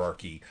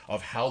hierarchy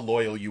of how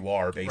loyal you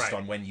are based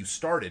on when you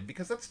started,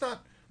 because that's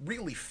not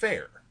really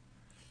fair.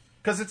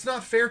 Because it's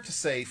not fair to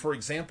say, for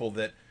example,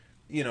 that,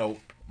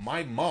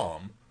 my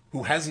mom,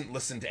 who hasn't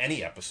listened to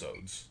any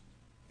episodes,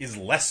 is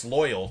less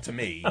loyal to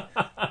me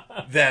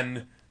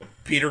than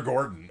Peter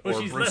Gordon or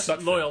she's Bruce less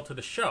Sutphin. Loyal to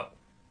the show.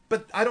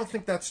 But I don't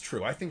think that's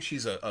true. I think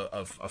she's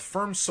a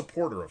firm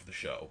supporter of the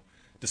show,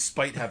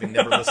 despite having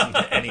never listened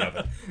to any of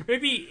it.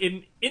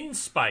 Maybe in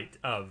spite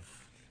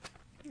of...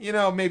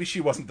 maybe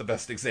she wasn't the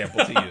best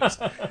example to use.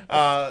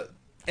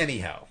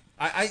 Anyhow,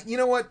 you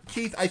know what,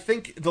 Keith? I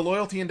think the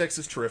loyalty index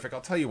is terrific.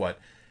 I'll tell you what.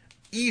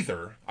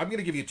 Either, I'm going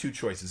to give you two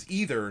choices.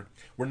 Either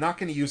we're not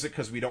going to use it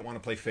because we don't want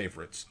to play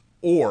favorites,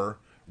 or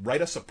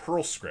write us a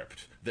Perl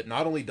script that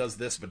not only does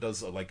this, but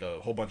does like a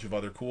whole bunch of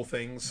other cool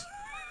things,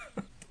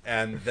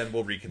 and then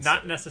we'll reconsider.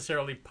 Not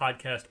necessarily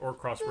podcast or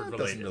crossword related. It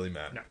doesn't really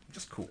matter. No.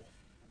 Just cool.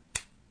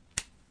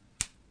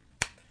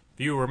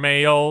 Viewer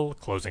mail,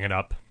 closing it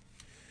up.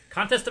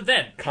 Contest of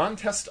Then.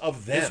 Contest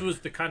of Then. This was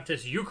the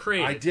contest you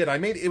created. I did.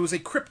 It was a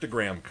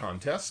cryptogram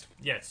contest.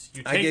 Yes.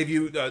 I gave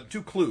you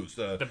two clues.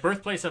 The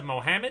birthplace of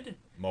Mohammed.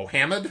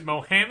 Mohammed?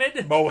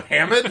 Mohammed?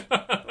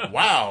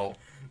 Wow.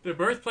 The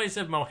birthplace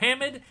of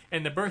Mohammed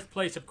and the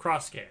birthplace of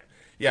Crosscan.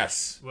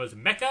 Yes. Was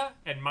Mecca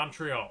and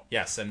Montreal.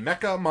 Yes, and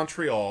Mecca,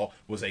 Montreal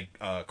was a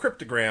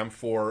cryptogram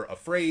for a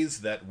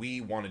phrase that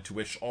we wanted to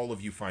wish all of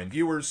you fine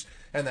viewers,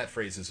 and that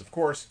phrase is, of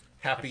course,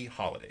 Happy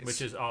Holidays.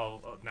 Which is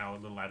all now a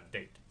little out of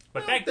date.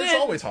 But there's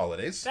always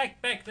holidays.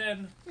 Back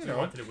then, we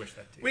wanted to wish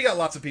that to you. We got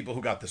lots of people who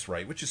got this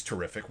right, which is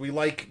terrific. We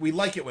like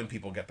it when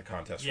people get the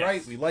contest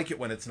right. We like it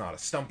when it's not a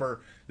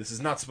stumper. This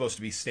is not supposed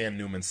to be Stan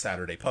Newman's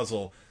Saturday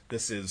Puzzle.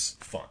 This is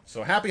fun.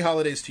 So happy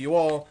holidays to you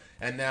all.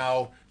 And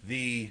now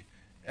the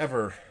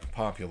ever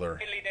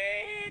popular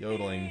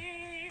yodeling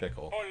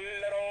pickle.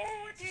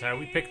 This is how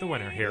we pick the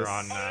winner here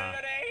on...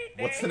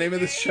 what's the name of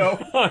this show?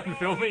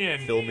 Fill Me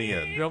In. Fill Me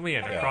In. Fill Me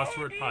In, a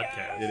crossword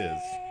podcast. It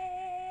is.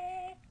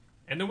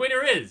 And the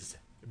winner is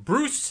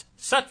Bruce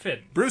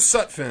Sutphin. Bruce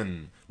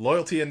Sutphin,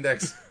 loyalty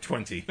index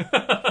 20.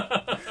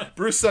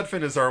 Bruce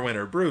Sutphin is our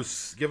winner.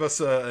 Bruce, give us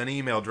an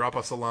email, drop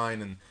us a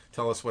line, and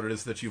tell us what it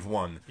is that you've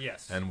won.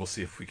 Yes. And we'll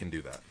see if we can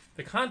do that.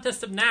 The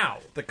Contest of Now.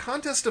 The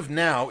Contest of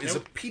Now is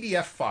a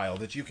PDF file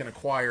that you can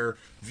acquire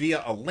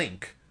via a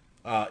link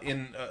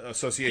in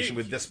association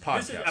with this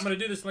podcast. I'm going to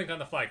do this link on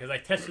the fly because I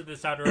tested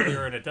this out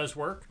earlier and it does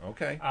work.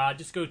 Okay.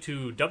 Just go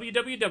to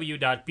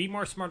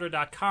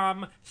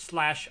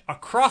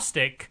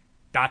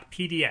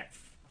www.bemoresmarter.com/acrostic.pdf.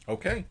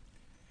 Okay.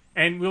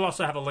 And we'll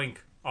also have a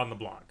link on the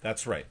blog.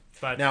 That's right.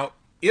 But now,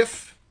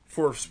 if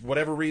for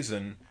whatever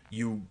reason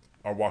you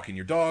are walking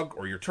your dog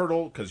or your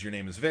turtle because your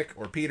name is Vic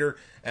or Peter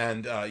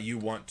and you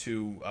want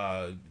to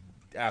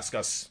ask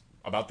us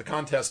about the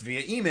contest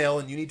via email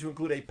and you need to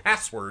include a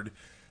password,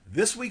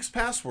 this week's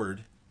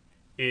password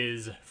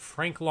is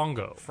Frank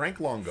Longo. Frank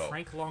Longo.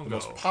 Frank Longo. The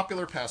most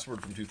popular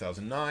password from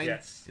 2009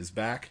 is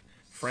back.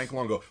 Frank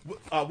Longo.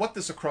 What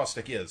this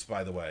acrostic is,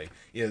 by the way,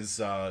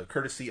 is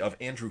courtesy of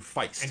Andrew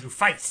Feist.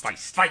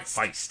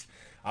 Feist.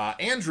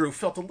 Andrew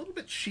felt a little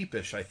bit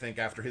sheepish, I think,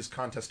 after his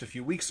contest a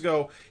few weeks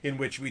ago, in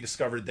which we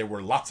discovered there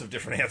were lots of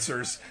different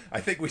answers.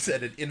 I think we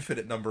said an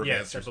infinite number of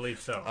answers. Yes, I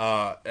believe so.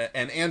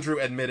 And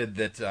Andrew admitted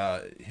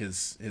that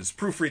his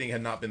proofreading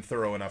had not been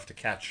thorough enough to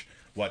catch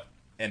what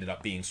ended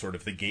up being sort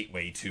of the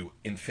gateway to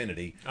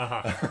infinity.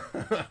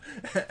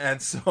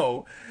 And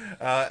so,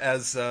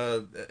 as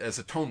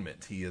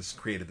atonement, he has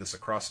created this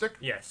acrostic.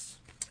 Yes.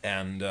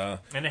 And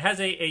it has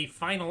a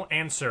final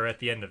answer at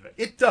the end of it.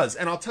 It does.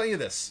 And I'll tell you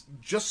this,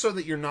 just so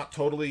that you're not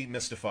totally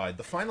mystified,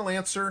 the final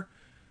answer,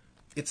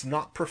 it's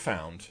not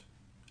profound,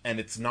 and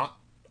it's not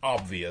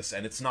obvious,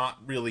 and it's not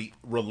really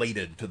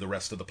related to the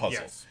rest of the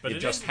puzzle. Yes, but it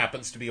just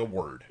happens to be a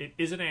word. It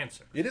is an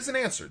answer. It is an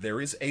answer.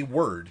 There is a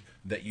word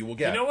that you will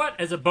get. You know what?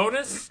 As a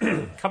bonus,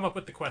 come up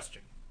with the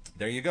question.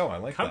 There you go. I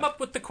like that. Come up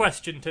with the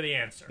question to the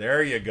answer.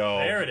 There you go.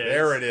 There it is.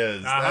 There it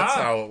is. Uh-huh. That's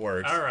how it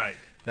works. All right.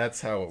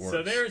 That's how it works.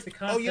 So there's the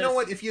contest. Oh, you know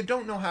what? If you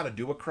don't know how to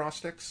do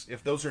acrostics,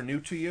 if those are new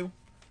to you,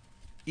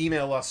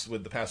 email us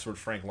with the password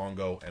Frank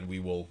Longo, and we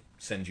will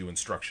send you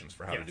instructions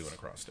for how to do an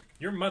acrostic.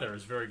 Your mother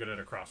is very good at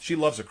acrostics. She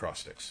loves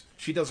acrostics.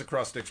 She does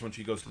acrostics when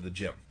she goes to the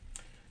gym.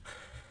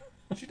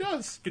 She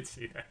does. I could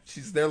see that.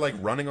 She's there like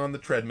running on the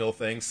treadmill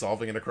thing,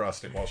 solving an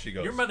acrostic while she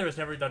goes. Your mother has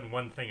never done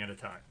one thing at a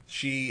time.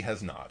 She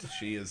has not.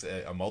 She is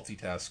a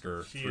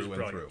multitasker through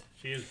and through.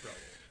 She is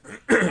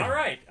brilliant. All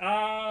right.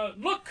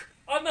 Look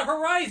on the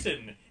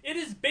horizon. It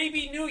is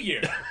Baby New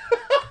Year.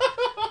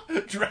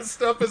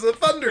 Dressed up as a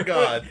thunder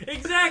god.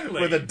 Exactly.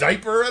 With a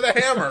diaper and a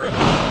hammer.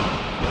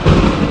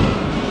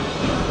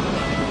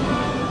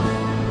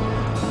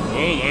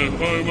 Well, I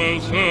find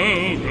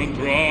myself in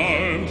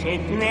times of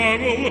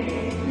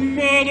trouble.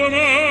 Mother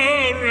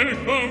Mary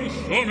comes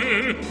to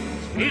me,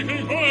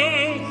 speaking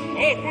words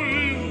of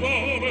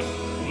wisdom.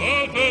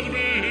 Let it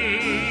be,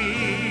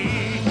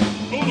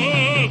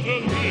 let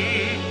it be,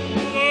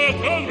 let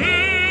it be,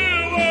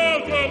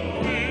 let it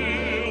be,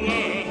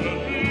 let it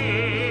be.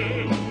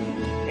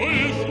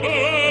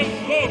 Whispers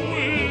of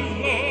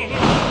wisdom,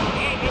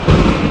 let it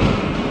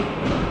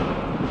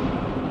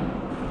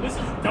be. This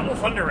is Double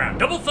Thunder Round.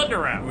 Double Thunder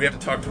Round. We have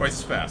to talk twice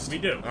as fast. We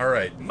do. All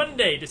right.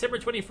 Monday, December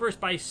 21st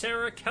by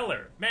Sarah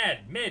Keller.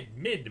 Mad,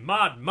 mid,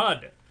 mod,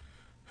 mud.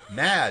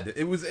 Mad.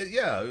 It was,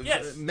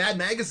 Yes. Mad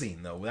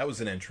Magazine, though. That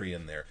was an entry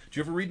in there. Did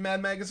you ever read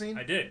Mad Magazine?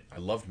 I did. I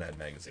loved Mad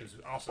Magazine. It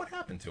was awesome. What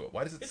happened to it?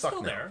 Why does it It's suck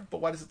still now? there. But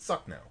why does it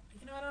suck now?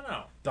 You know, I don't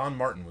know. Don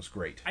Martin was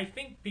great. I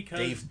think because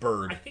Dave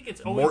Bird. I think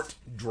it's always. Mort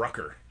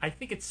Drucker. I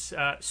think it's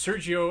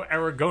Sergio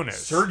Aragones.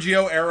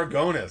 Sergio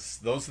Aragones.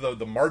 Those are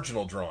the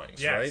marginal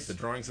drawings, Yes. right? The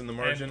drawings in the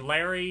margin. And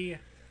Larry.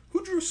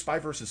 Who drew Spy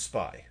vs.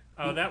 Spy?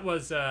 Oh, that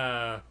was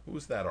Who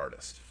was that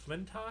artist?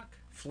 Flintock.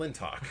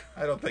 Flintock.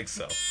 I don't think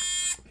so.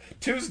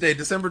 Tuesday,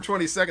 December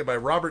 22nd by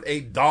Robert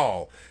A.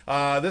 Dahl.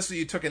 This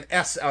you took an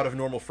S out of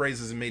normal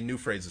phrases and made new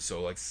phrases.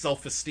 So like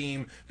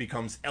self-esteem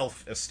becomes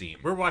elf-esteem.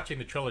 We're watching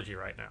the trilogy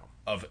right now.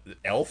 Of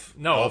Elf?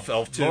 No,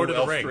 Elf 2, Lord of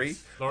the Elf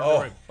Rings. 3? Lord of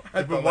the Rings. I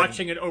We've been thought,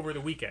 watching it over the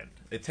weekend.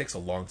 It takes a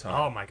long time.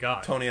 Oh my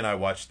god. Tony and I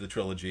watched the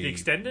trilogy The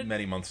extended?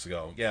 many months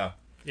ago. Yeah.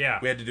 Yeah.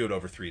 We had to do it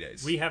over 3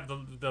 days. We have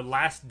the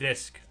last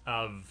disc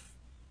of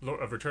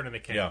Return of the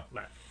King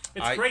left.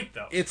 It's great,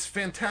 though. It's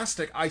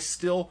fantastic. I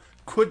still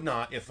could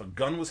not, if a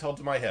gun was held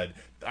to my head,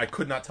 I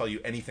could not tell you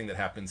anything that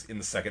happens in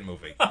the second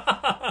movie.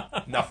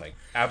 Nothing.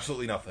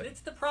 Absolutely nothing.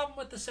 It's the problem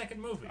with the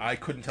second movie. I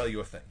couldn't tell you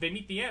a thing. They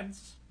meet the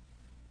ends.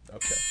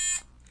 Okay.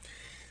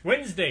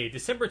 Wednesday,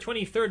 December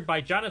 23rd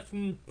by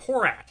Jonathan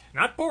Porat.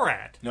 Not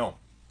Borat. No.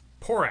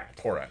 Porat.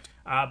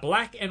 Porat.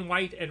 Black and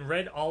white and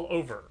red all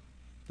over.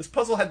 This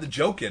puzzle had the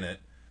joke in it,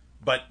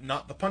 but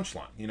not the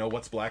punchline. You know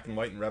what's black and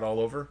white and red all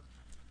over?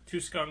 Two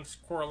skunks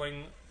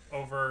quarreling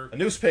over a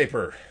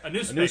newspaper. A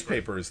newspaper. A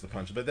newspaper is the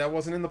punch, but that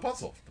wasn't in the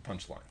puzzle, the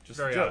punchline. Just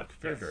very a joke. Odd.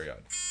 Very, yes. very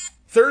odd.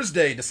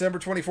 Thursday, December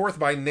 24th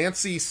by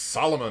Nancy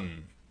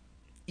Solomon.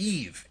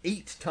 Eve.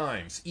 8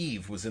 times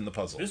Eve was in the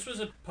puzzle. This was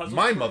a puzzle.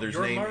 My mother's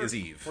name is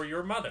Eve. For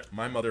your mother.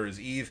 My mother is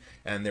Eve,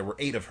 and there were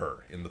 8 of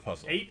her in the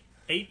puzzle. 8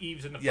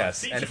 Eves in the puzzle. Yes,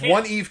 See, and if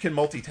one Eve can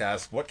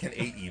multitask, what can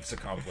 8 Eves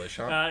accomplish,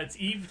 huh? It's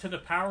Eve to the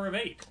power of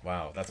 8.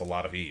 Wow, that's a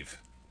lot of Eve.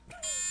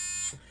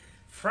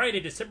 Friday,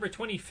 December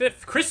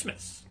 25th,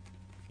 Christmas.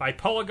 By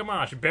Paula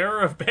Gamache,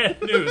 bearer of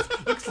bad news.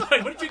 Looks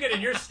like, what did you get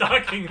in your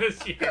stocking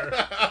this year?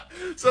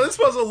 So this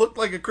puzzle looked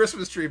like a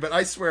Christmas tree, but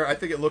I swear, I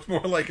think it looked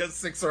more like a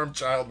 6-armed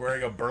child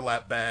wearing a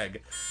burlap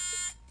bag.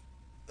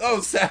 Oh,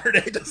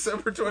 Saturday,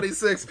 December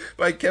 26th,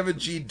 by Kevin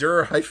G.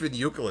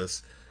 Durr-Euclid.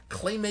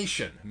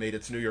 Claymation made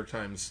its New York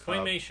Times...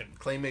 Claymation.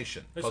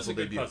 Claymation. This Puzzle is a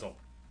good debut. puzzle.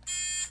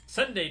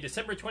 Sunday,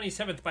 December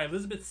 27th, by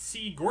Elizabeth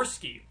C.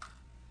 Gorski.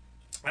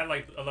 I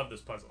love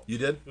this puzzle. You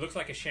did? It looks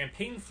like a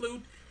champagne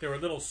flute. There were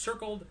little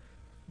circled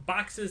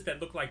boxes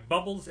that look like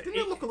bubbles. Didn't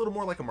it look a little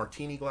more like a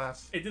martini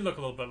glass? It did look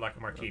a little bit like a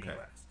martini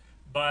glass.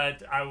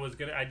 But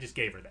I just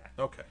gave her that.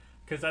 Okay.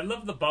 Because I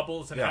love the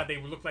bubbles and how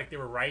they looked like they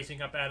were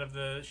rising up out of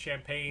the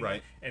champagne.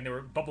 Right. And there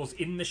were bubbles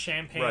in the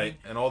champagne. Right.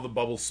 And all the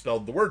bubbles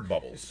spelled the word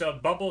bubbles. It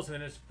spelled bubbles and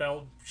then it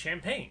spelled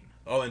champagne.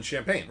 Oh, and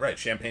champagne. Right.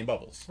 Champagne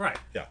bubbles. Right.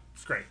 Yeah.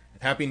 It's great.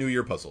 Happy New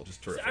Year puzzle.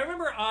 Just terrific. So I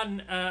remember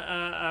on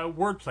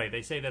Wordplay,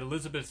 they say that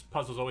Elizabeth's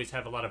puzzles always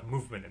have a lot of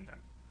movement in them.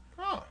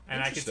 Oh,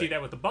 and I can see that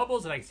with the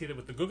bubbles, and I can see that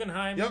with the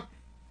Guggenheim. Yep.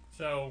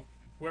 So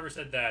whoever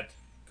said that,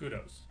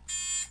 kudos.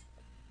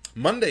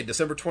 Monday,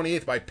 December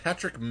 28th, by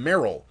Patrick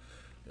Merrill.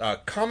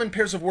 Common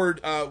pairs of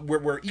word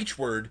where each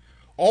word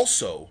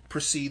also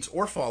precedes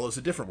or follows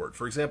a different word.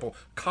 For example,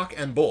 cock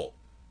and bull.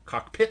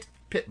 Cockpit,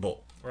 pit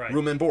bull. Right.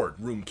 Room and board.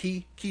 Room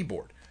key,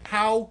 keyboard.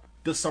 How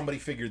does somebody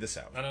figure this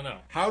out? I don't know.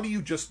 How do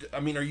you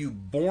are you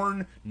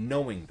born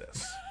knowing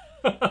this?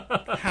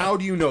 How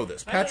do you know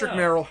this? Patrick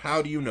Merrill,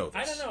 how do you know this?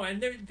 I don't know.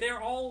 And they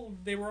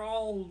were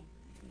all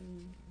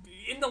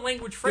in the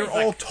language phrase.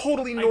 They're all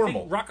totally normal.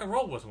 I think rock and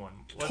roll was one.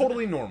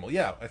 Totally normal.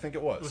 Yeah, I think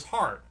it was. It was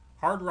hard.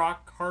 Hard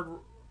rock, hard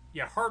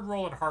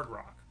roll and hard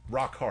rock.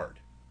 Rock hard.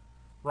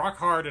 Rock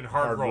hard and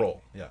hard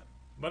roll. Yeah.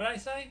 What did I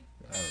say?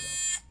 I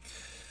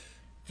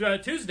don't know.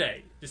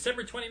 Tuesday,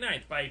 December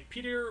 29th, by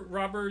Peter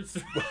Roberts.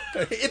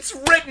 It's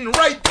written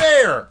right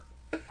there!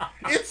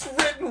 It's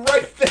written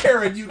right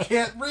there, and you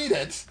can't read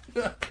it.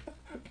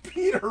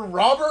 Peter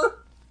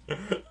Robert?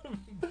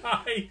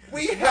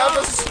 We have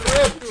a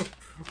script!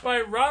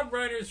 By Rob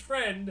Reiner's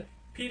friend,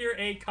 Peter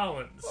A.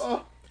 Collins.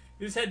 Oh.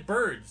 This had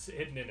birds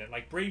hidden in it,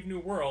 like Brave New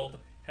World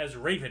has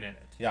raven in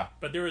it. Yeah.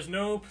 But there was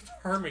no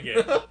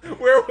ptarmigan.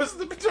 Where was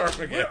the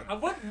ptarmigan?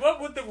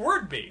 What would the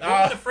word be?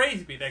 What would the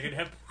phrase be that could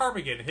have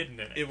ptarmigan hidden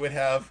in it? It would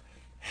have,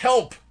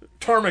 help,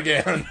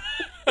 ptarmigan.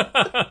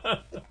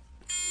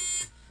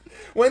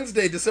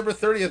 Wednesday, December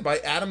 30th, by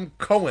Adam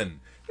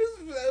Cohen.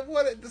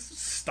 This is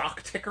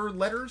stock ticker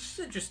letters? It's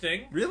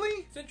interesting.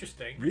 Really? It's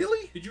interesting.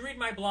 Really? Did you read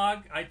my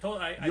blog?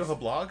 You have a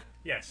blog?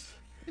 Yes.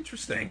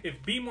 Interesting.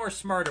 If Be More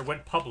Smarter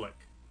went public,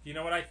 you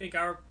know what I think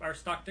our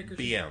stock ticker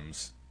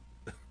BMs.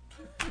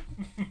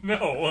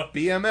 No.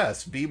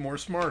 BMS, Be More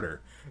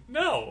Smarter.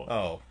 No.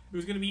 Oh. It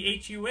was going to be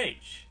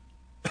HUH.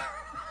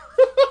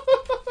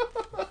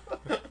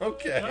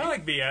 Okay. I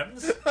like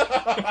BMs.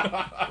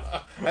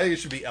 I think it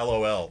should be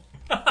LOL.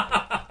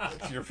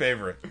 It's your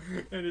favorite.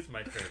 It is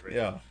my favorite.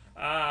 Yeah.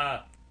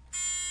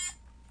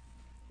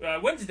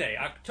 Wednesday,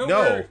 October.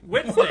 No.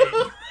 Wednesday.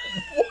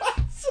 What?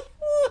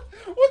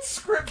 What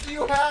script do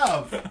you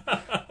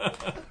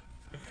have?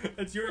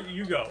 It's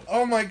you go.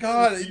 Oh my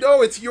God!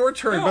 No, it's your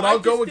turn, No, but I'll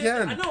go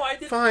again. I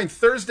did. Fine.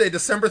 Thursday,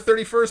 December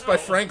 31st, by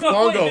Frank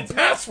Longo. Wait,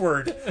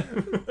 Password.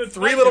 It's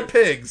Three my Little turn.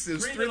 Pigs.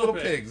 It's Three Little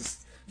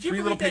Pigs. Did you Three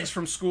ever Little read Pigs that?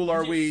 from School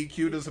Are We?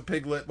 Cute as a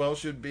piglet. Well,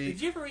 should be.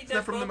 Did you ever read Is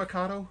that from book? the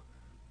Mikado?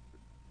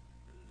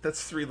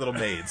 That's Three Little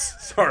Maids.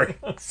 Sorry.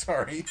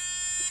 Sorry.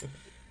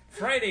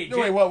 Friday. No,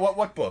 wait,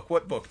 what book?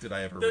 What book did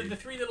I ever read? The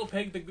Three Little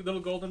Pig, the little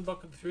golden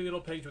book of the Three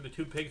Little Pigs, where the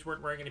two pigs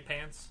weren't wearing any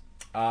pants.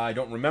 I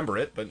don't remember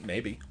it, but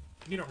maybe.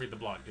 You don't read the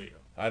blog, do you?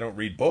 I don't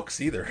read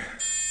books either.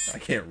 I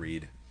can't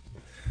read.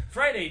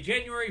 Friday,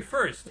 January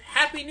 1st.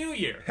 Happy New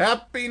Year.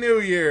 Happy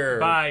New Year.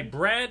 By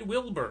Brad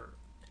Wilbur.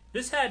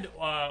 This had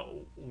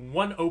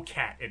one O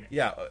cat in it.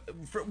 Yeah,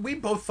 we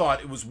both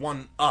thought it was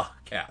one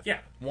cat. Yeah.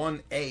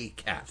 One a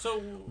cat. So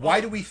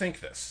why do we think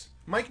this?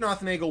 Mike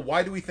Nothnagel,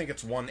 why do we think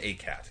it's one a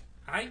cat?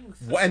 And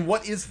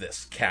what is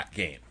this cat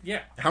game?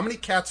 Yeah. How many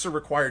cats are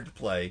required to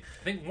play?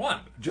 I think one.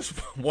 Just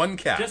one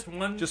cat. Just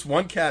one. Just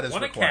one cat is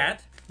one required. A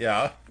cat.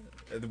 Yeah.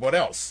 What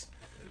else?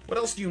 What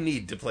else do you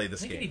need to play this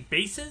I think game? you need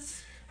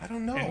bases. I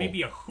don't know. And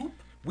maybe a hoop.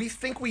 We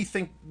think we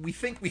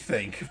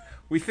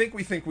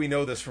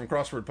know this from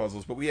crossword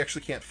puzzles, but we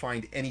actually can't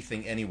find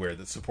anything anywhere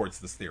that supports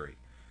this theory.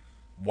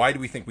 Why do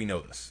we think we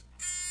know this?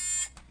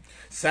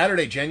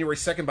 Saturday, January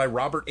 2nd, by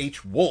Robert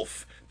H.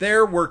 Wolfe.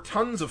 There were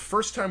tons of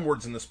first-time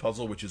words in this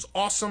puzzle, which is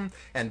awesome,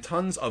 and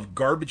tons of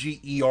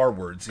garbagey ER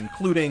words,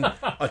 including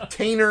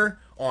attainer,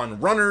 on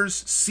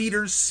runners,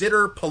 seeders,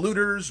 sitter,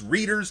 polluters,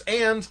 readers,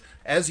 and,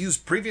 as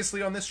used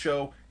previously on this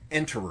show,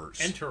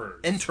 enterers.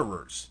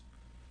 Enterers.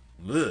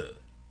 Ugh.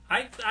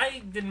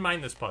 I didn't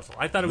mind this puzzle.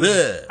 I thought it was.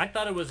 Ugh. I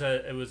thought it was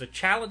a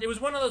challenge. It was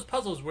one of those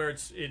puzzles where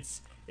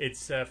it's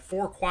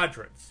 4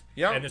 quadrants.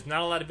 Yeah. And there's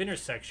not a lot of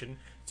intersection,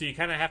 so you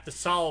kind of have to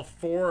solve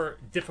 4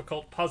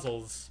 difficult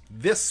puzzles.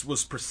 This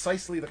was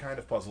precisely the kind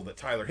of puzzle that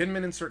Tyler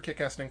Hinman, insert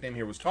kick-ass nickname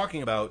here, was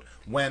talking about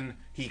when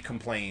he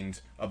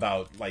complained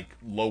about like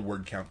low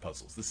word count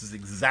puzzles. This is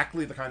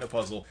exactly the kind of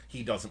puzzle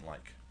he doesn't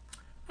like.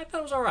 I thought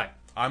it was all right.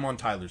 I'm on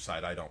Tyler's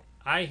side. I don't.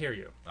 I hear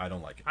you. I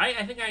don't like it.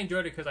 I think I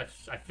enjoyed it because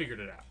I figured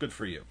it out. Good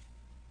for you.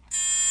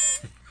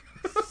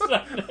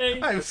 Sunday.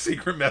 I have a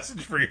secret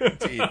message for your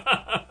team.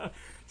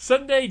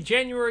 Sunday,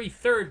 January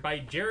 3rd, by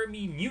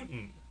Jeremy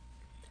Newton.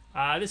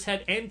 This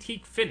had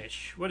antique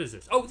finish. What is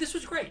this? Oh, this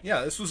was great.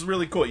 Yeah, this was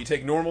really cool. You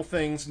take normal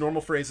things,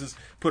 normal phrases,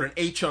 put an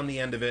H on the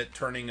end of it,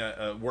 turning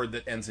a word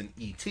that ends in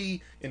ET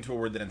into a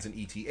word that ends in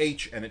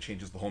ETH, and it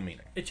changes the whole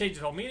meaning. It changes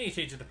the whole meaning. It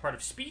changes the part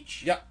of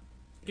speech. Yeah.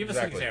 Give us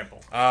an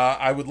example.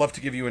 I would love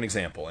to give you an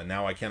example, and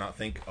now I cannot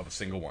think of a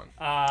single one.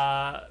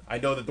 I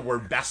know that the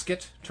word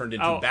basket turned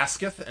into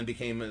basketh and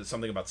became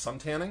something about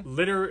suntanning.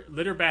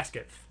 Litter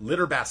basket.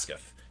 Litter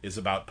basketh is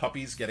about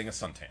puppies getting a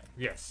suntan.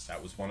 Yes.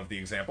 That was one of the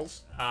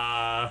examples.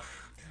 Why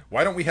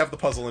don't we have the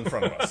puzzle in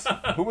front of us?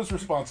 Who was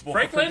responsible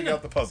for printing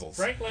out the puzzles?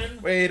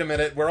 Franklin. Wait a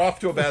minute. We're off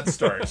to a bad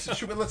start.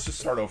 Let's just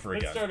start over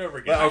again. Let's start over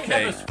again. Okay. I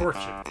have this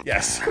fortune.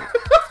 Yes.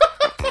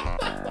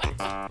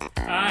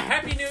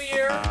 Happy New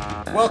Year.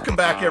 Welcome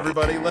back,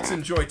 everybody. Let's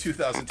enjoy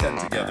 2010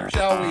 together,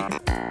 shall we?